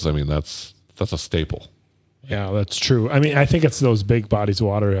of the Woods. I mean, that's a staple. Yeah, that's true. I mean, I think it's those big bodies of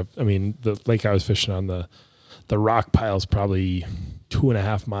water. I mean, the lake I was fishing on, the rock pile is probably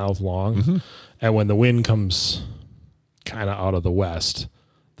 2.5 miles long. And when the wind comes kind of out of the west,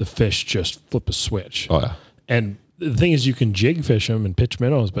 the fish just flip a switch. Oh, yeah. And the thing is, you can jig fish them and pitch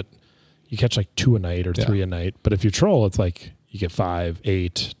minnows, but you catch like 2 a night or 3 a night. But if you troll, it's like you get 5,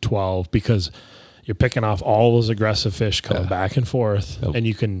 8, 12 because you're picking off all those aggressive fish coming back and forth. Yep. And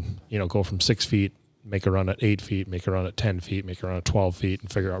you can, go from 6 feet, make a run at 8 feet, make a run at 10 feet, make a run at 12 feet,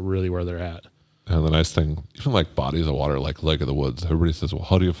 and figure out really where they're at. And the nice thing, even like bodies of water, like Lake of the Woods, everybody says, well,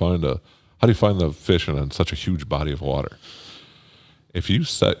 how do you find the fish in such a huge body of water? If you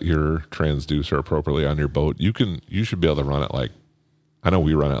set your transducer appropriately on your boat, you should be able to run at like, I know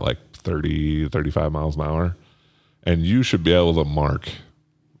we run at like 30, 35 miles an hour, and you should be able to mark.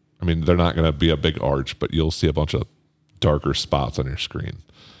 I mean, they're not going to be a big arch, but you'll see a bunch of darker spots on your screen.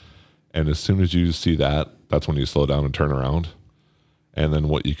 And as soon as you see that, that's when you slow down and turn around. And then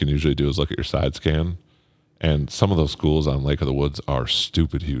what you can usually do is look at your side scan. And some of those schools on Lake of the Woods are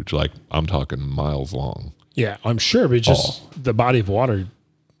stupid huge. Like I'm talking miles long. Yeah, I'm sure, but just the body of water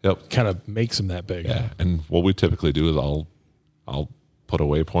kind of makes them that big. Yeah. And what we typically do is I'll put a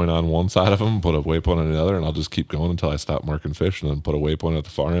waypoint on one side of them, put a waypoint on the other, and I'll just keep going until I stop marking fish and then put a waypoint at the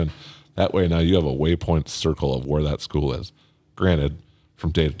far end. That way now you have a waypoint circle of where that school is. Granted,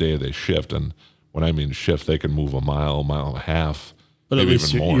 from day to day they shift. And when I mean shift, they can move a mile and a half. But at maybe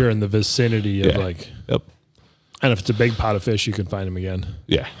least even more. you're in the vicinity of like, Yep. And if it's a big pot of fish, you can find them again.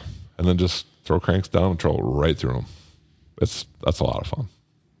 Yeah. And then just throw cranks down and troll right through them. That's a lot of fun.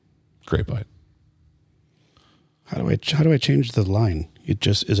 Great bite. How do I change the line?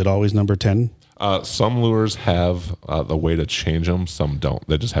 Is it always number 10? Some lures have the way to change them. Some don't.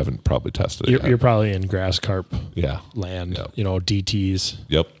 They just haven't probably tested it. You're probably in grass carp land. Yep. DTs.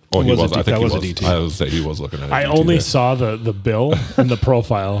 Yep. Oh, he was. I think he was. A DT. I would say he was looking at it. I only saw the bill and the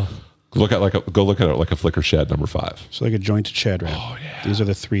profile. Go look at it like a flicker shad number 5. So like a jointed shad rat. Oh, yeah. These are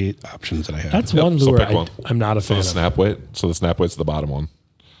the 3 options that I have. That's Yep, one so lure pick one. I'm not a So fan the of. snap weight. So the snap weight's the bottom one.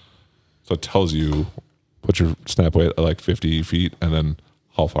 So it tells you put your snap weight at like 50 feet and then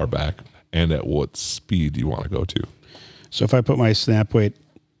how far back and at what speed you want to go to. So if I put my snap weight,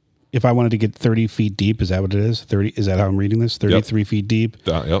 if I wanted to get 30 feet deep, is that what it is? 30? Is that how I'm reading this? 33 feet deep.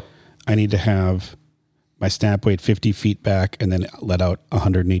 Yep. I need to have my snap weight 50 feet back and then let out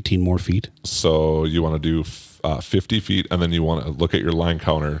 118 more feet. So you want to do 50 feet and then you want to look at your line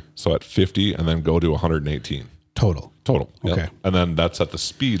counter. So at 50 and then go to 118. Total. Yep. Okay. And then that's at the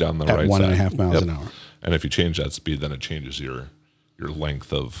speed on the At right side. 1.5 miles an hour. And if you change that speed, then it changes your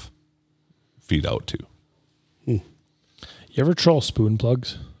length of feet out too. You ever troll spoon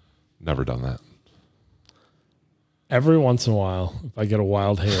plugs? Never done that. Every once in a while, if I get a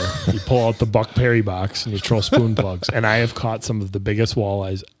wild hair, you pull out the Buck Perry box and you troll spoon plugs. And I have caught some of the biggest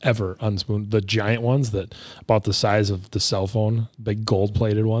walleyes ever on spoon, the giant ones that about the size of the cell phone, big gold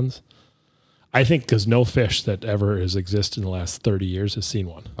plated ones. I think because no fish that ever has existed in the last 30 years has seen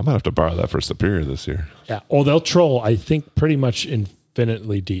one. I might have to borrow that for Superior this year. Yeah. Oh, they'll troll, I think, pretty much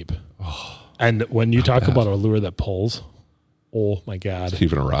infinitely deep. And when you talk about a lure that pulls, oh my God.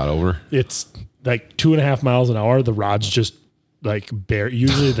 Keeping a rod over. It's like 2.5 miles an hour. The rod's just like bare.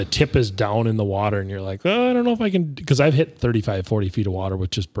 Usually the tip is down in the water and you're like, oh, I don't know if I can, because I've hit 35, 40 feet of water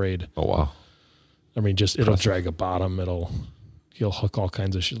with just braid. Oh, wow. I mean, it'll drag a bottom. You'll hook all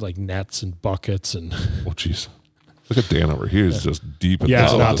kinds of shit like nets and buckets and. Oh, jeez. Look at Dan over here. He's just deep in Yeah,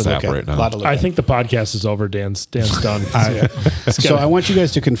 the sap right now. I think the podcast is over. Dan's done. So I want you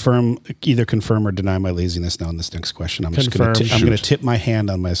guys to either confirm or deny my laziness now in this next question. I'm just going to tip my hand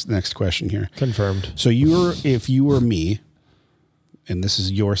on my next question here. Confirmed. So if you were me, and this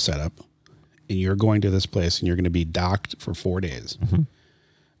is your setup, and you're going to this place and you're going to be docked for 4 days,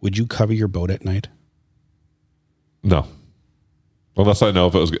 would you cover your boat at night? No. Unless I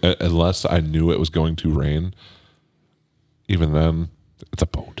knew it was going to rain. even then, it's a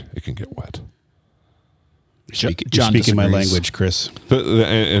boat. It can get wet. You're John speaking my disagrees. language, Chris.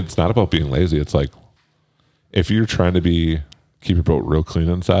 It's not about being lazy. It's like if you're trying to keep your boat real clean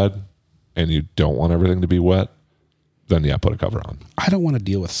inside and you don't want everything to be wet, then put a cover on. I don't want to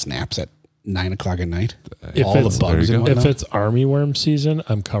deal with snaps at 9 o'clock at night. If All it's- the bugs there you and go. If whatnot. it's armyworm season,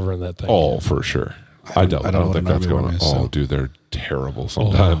 I'm covering that thing. Oh, for sure. I don't know what think an that's going armyworm on. is, Oh, so. dude, they're terrible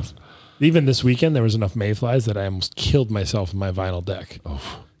sometimes. Even this weekend, there was enough mayflies that I almost killed myself in my vinyl deck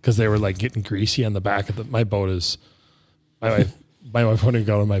because they were like getting greasy on the back of my boat. My wife wouldn't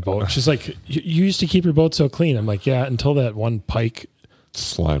go to my boat. She's like, "You used to keep your boat so clean." I'm like, "Yeah, until that one pike."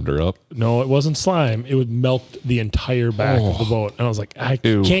 Slimed her up. No, it wasn't slime. It would melt the entire back of the boat, and I was like, "I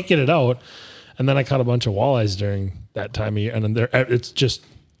Ew. can't get it out." And then I caught a bunch of walleyes during that time of year, and then it's just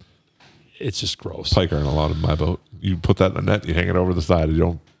gross. Pike aren't allowed in my boat. You put that in a net, you hang it over the side. You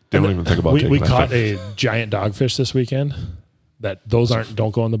don't even think about taking We that caught thing. a giant dogfish this weekend. Those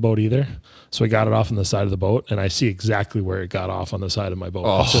don't go on the boat either. So we got it off on the side of the boat, and I see exactly where it got off on the side of my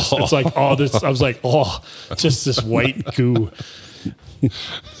boat. It's like, this. I was like, just this white goo.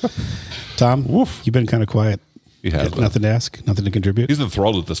 Tom, you've been kind of quiet. He has been. Nothing to ask, nothing to contribute. He's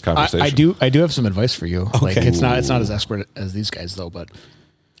enthralled with this conversation. I do have some advice for you. Like Okay. it's not as expert as these guys though, but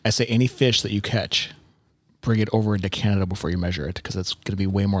I say any fish that you catch, bring it over into Canada before you measure it because it's going to be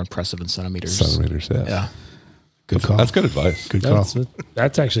way more impressive in centimeters. Centimeters, yeah. Yeah. Good call. That's good advice. Good call.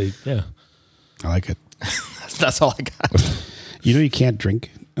 That's actually, yeah. I like it. That's all I got. You know you can't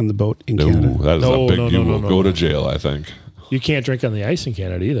drink on the boat in No, Canada. that is No, a big. no, You no, will no, go no. to jail, I think. You can't drink on the ice in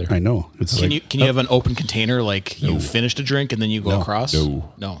Canada either. I know. It's Can like you have an open container like you finished a drink and then you go across?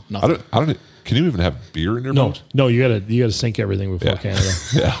 No. No, I nothing. don't. Can you even have beer in your boat? No, you gotta sink everything before Yeah. Canada.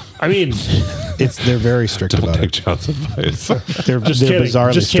 Yeah. I mean, they're very strict Don't about take it. John's advice. They're just they're kidding.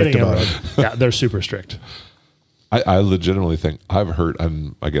 bizarrely Just strict kidding, about everyone. it. Yeah, they're super strict. I legitimately think I've heard,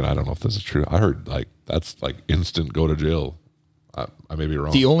 and again, I don't know if this is true. I heard like that's like instant go to jail. I may be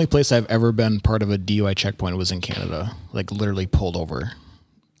wrong. The only place I've ever been part of a DUI checkpoint was in Canada. Like literally pulled over.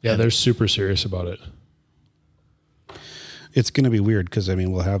 Yeah, they're super serious about it. It's going to be weird because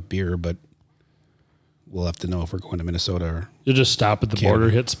we'll have beer, but we'll have to know if we're going to Minnesota or. You'll just stop at the Canada. border,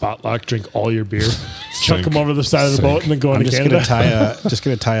 hit spot lock, drink all your beer, chuck Sink. them over the side of the boat, and then go I'm into just Canada.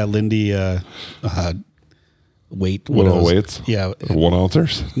 going to tie a Lindy weight. What are are those? weights? Yeah. 1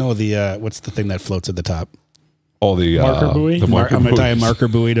 ounces. No, the what's the thing that floats at the top? Oh, the Marker buoy? The marker I'm going to tie a buoys. marker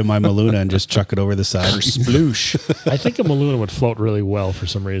buoy to my Maluna and just chuck it over the side. Sploosh. I think a Maluna would float really well for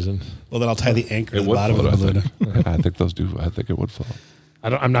some reason. Well, then I'll tie the anchor to It the would bottom float, of the I Maluna. think. I think those do. I think it would float.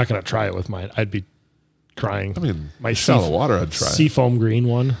 I'm not going to try it with mine. I'd be crying. I mean, my shallow water, I'd try. Seafoam green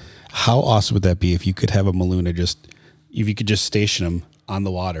one. How awesome would that be if you could have a Maluna if you could just station them on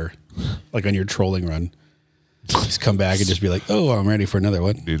the water, like on your trolling run? Just come back and just be like, oh, I'm ready for another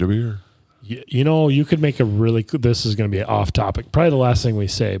one. Need a beer. You could make a really cool, this is going to be off topic, probably the last thing we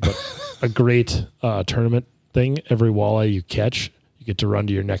say, but a great tournament thing. Every walleye you catch, you get to run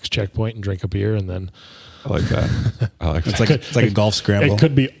to your next checkpoint and drink a beer, and then I like that. I like that. It's like a golf scramble. it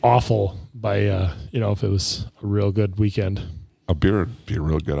could be awful by if it was a real good weekend. A beer would be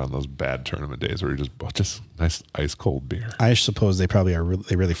real good on those bad tournament days where you just nice ice cold beer. I suppose they probably are.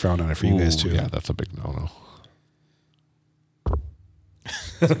 They really frown on it for you guys Ooh, too. Yeah, that's a big no.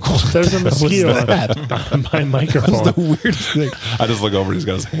 There's a mosquito on my microphone. The weirdest thing. I just look over. He's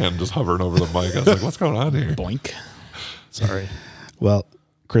got his hand just hovering over the mic. I was like, "What's going on here?" Boink. Sorry. Well,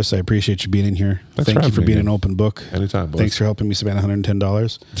 Chris, I appreciate you being in here. Thanks Thank for you for having me being again. an open book. Anytime, boys. Thanks for helping me spend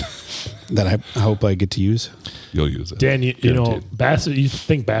 $110 that I hope I get to use. You'll use it, Dan, you know, Guaranteed. bass. You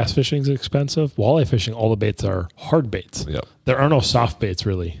think bass fishing is expensive? Walleye fishing, all the baits are hard baits. Yep. There are no soft baits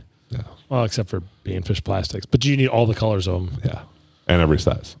really. Yeah. Well, except for being fish plastics, but you need all the colors of them. Yeah. And every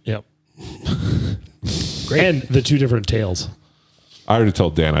size. Yep. And the two different tails. I already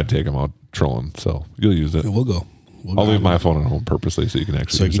told Dan I'd take him out trolling, so you'll use it. We'll go. I'll leave my phone at home purposely so you can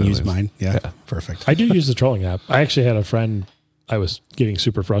actually So you can it use anyways. mine. Yeah. Perfect. I do use the trolling app. I actually had a friend. I was getting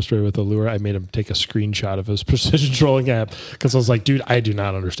super frustrated with the lure. I made him take a screenshot of his precision trolling app because I was like, dude, I do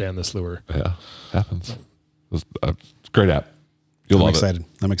not understand this lure. Yeah. Happens. It's a great app. You'll I'm love excited.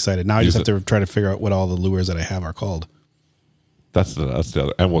 I'm excited. Now I Use just have to try to figure out what all the lures that I have are called. it. That's the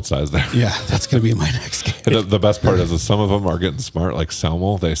other. And what size they're. Yeah, that's going to be my next game. The best part is some of them are getting smart, like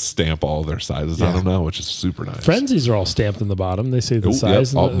Selmo. They stamp all their sizes on Yeah. them now, which is super nice. Frenzies are all stamped in the bottom. They say the Oh,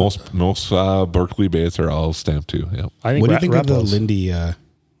 size. yep. and the- Most Berkeley baits are all stamped too. Yep. I think What do you think of the Rappel's- Lindy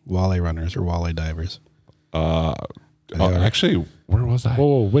walleye runners or walleye divers? Actually, where was I?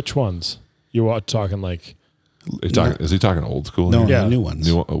 Whoa, which ones? You are talking like Is he talking old school? No, Yeah. the new ones.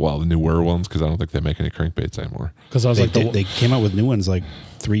 The newer ones, because I don't think they make any crankbaits anymore. Because I was They came out with new ones like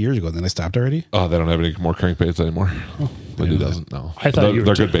 3 years ago. And then they stopped already. Oh, they don't have any more crankbaits anymore. Lindy doesn't know. I thought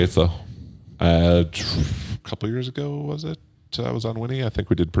they're good baits though. A couple years ago, was it? I was on Winnie. I think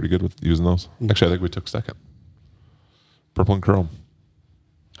we did pretty good with using those. Actually, I think we took second. Purple and chrome.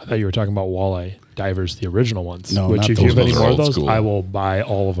 I thought you were talking about walleye divers, the original ones. No, which not if those. you have any Those are more of old those, school. I will buy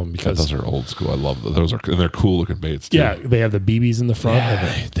all of them because Those are old school. I love those. And they're cool looking baits too. yeah, they have the BBs in the front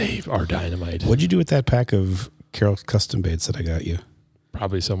and they are dynamite. What'd you do with that pack of Carol's custom baits that I got you?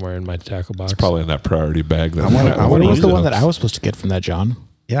 Probably somewhere in my tackle box. It's probably in that priority bag. That I What wanna was use the those. one that I was supposed to get from that, John?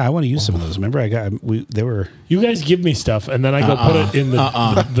 Yeah, I want to use some of those. Remember, they were You guys give me stuff and then I go put it in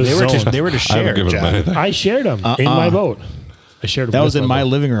the they were zone. to I share. haven't given them John. anything. I shared them in my boat. I shared them. That with was in my boat.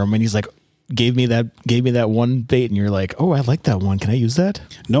 living room, and he's like, gave me that one bait, and you're like, oh, I like that one. Can I use that?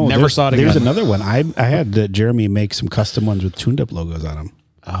 No, never saw it again. There's another one. I had Jeremy make some custom ones with tuned up logos on them.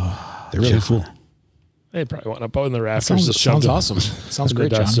 Oh, they're really cool. They probably went up in the rafters. Sounds, just shoved sounds them awesome. Sounds in the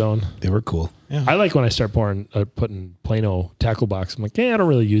great, John. dust zone. They were cool. Yeah. I like when I start putting Plano tackle box. I'm like, I don't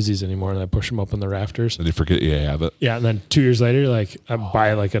really use these anymore, and I push them up in the rafters. Did you forget you have it? Yeah, and then 2 years later, like I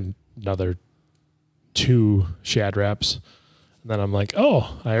buy like another 2 shad wraps, and then I'm like,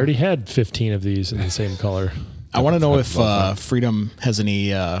 oh, I already had 15 of these in the same color. I want to know if Freedom has any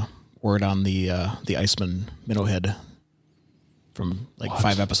word on the ICEMEN minnow head from like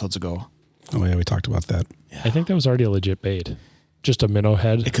 5 episodes ago. Oh yeah, we talked about that. I think that was already a legit bait. Just a minnow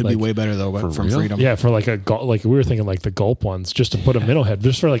head. It could be way better though from real? Freedom. Yeah, for like like we were thinking like the gulp ones, just to put a minnow head.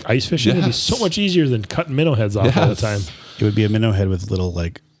 Just for like ice fishing, it'd be so much easier than cutting minnow heads off all the time. It would be a minnow head with little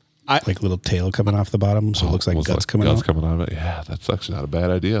like little tail coming off the bottom, so it looks like Almost guts coming out. coming out of it. Yeah, that's actually not a bad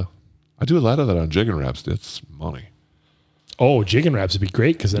idea. I do a lot of that on jigging wraps. It's money. Oh, jigging wraps would be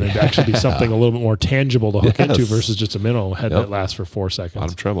great because then it'd actually be something a little bit more tangible to hook Yes. into versus just a minnow head Yep. that lasts for 4 seconds.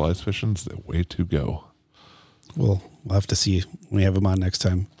 Bottom treble ice fishing's the way to go. We'll have to see when we have them on next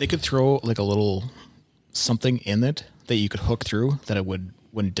time. They could throw like a little something in it that you could hook through that it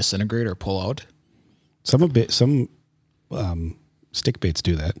wouldn't disintegrate or pull out. Some stick baits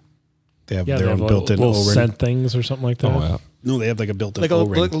do that. They have yeah, their they own have built-in little O-ring. scent things or something like that. Oh, yeah. No, they have like a built-in Like a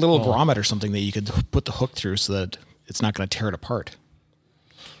O-ring. little grommet or something that you could put the hook through so that it's not going to tear it apart.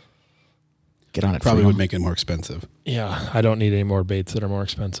 Get on it. Probably Freedom. would make it more expensive. Yeah, I don't need any more baits that are more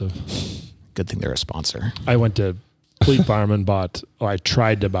expensive. Good thing they're a sponsor. I went to Fleet Farm and I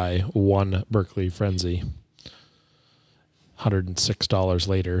tried to buy one Berkeley Frenzy. $106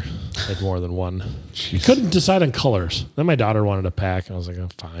 later, I had more than one. Couldn't decide on colors. Then my daughter wanted a pack, and I was like, oh,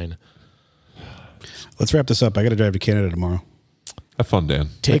 fine. Let's wrap this up. I got to drive to Canada tomorrow. Have fun, Dan.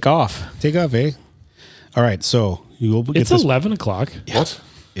 Take off. Take off, eh? All right, so you will get It's this. 11 o'clock. What?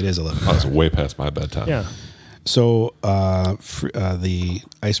 It is 11. Oh, it's way past my bedtime. Yeah. So the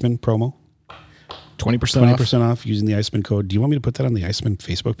ICEMEN promo, 20% off. 20% off using the ICEMEN code. Do you want me to put that on the ICEMEN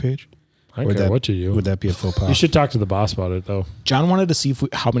Facebook page? I don't care what you do. Would that be a faux pas? You should talk to the boss about it, though. John wanted to see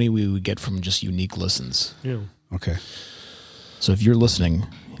how many we would get from just unique listens. Yeah. Okay. So if you're listening,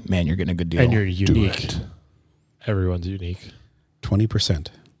 man, you're getting a good deal. And you're unique. Everyone's unique. 20%.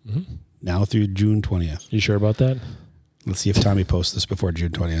 Now through June 20th. You sure about that? Let's see if Tommy posts this before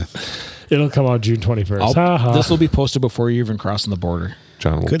June 20th. It'll come out June 21st. This will be posted before you're even crossing the border.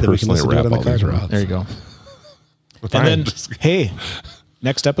 John will Good, then we can personally listen to it wrap on the all these car. rods. There you go. And then, hey,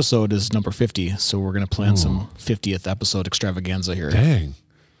 next episode is number 50, so we're going to plan some 50th episode extravaganza here. Dang.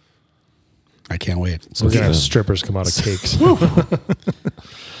 I can't wait. So we're going to have strippers come out of cakes.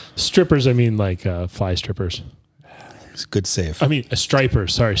 Strippers, I mean like fly strippers. It's a good save. I mean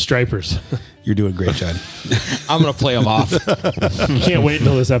stripers. Sorry, stripers. You're doing great, John. I'm going to play them off. Can't wait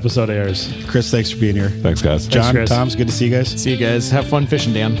until this episode airs. Chris, thanks for being here. Thanks, guys. John, Chris. Tom's good to see you guys. See you guys. Have fun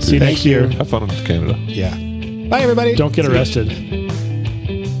fishing, Dan. See you Thank next year. Have fun in Canada. Yeah. Bye, everybody. Don't get arrested.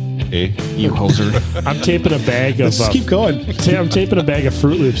 Hey. You hoser. I'm taping a bag of. Let's keep going. I'm taping a bag of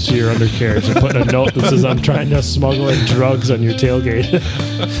Fruit Loops to your undercarriage and putting a note that says I'm trying to smuggle in drugs on your tailgate.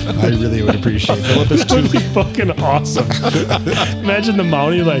 I really would appreciate that. This would be fucking awesome. Imagine the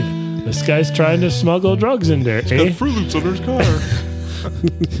Mountie like, this guy's trying to smuggle drugs in there, eh? Fruit Loops under his car.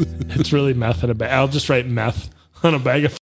 It's really meth in a bag. I'll just write meth on a bag of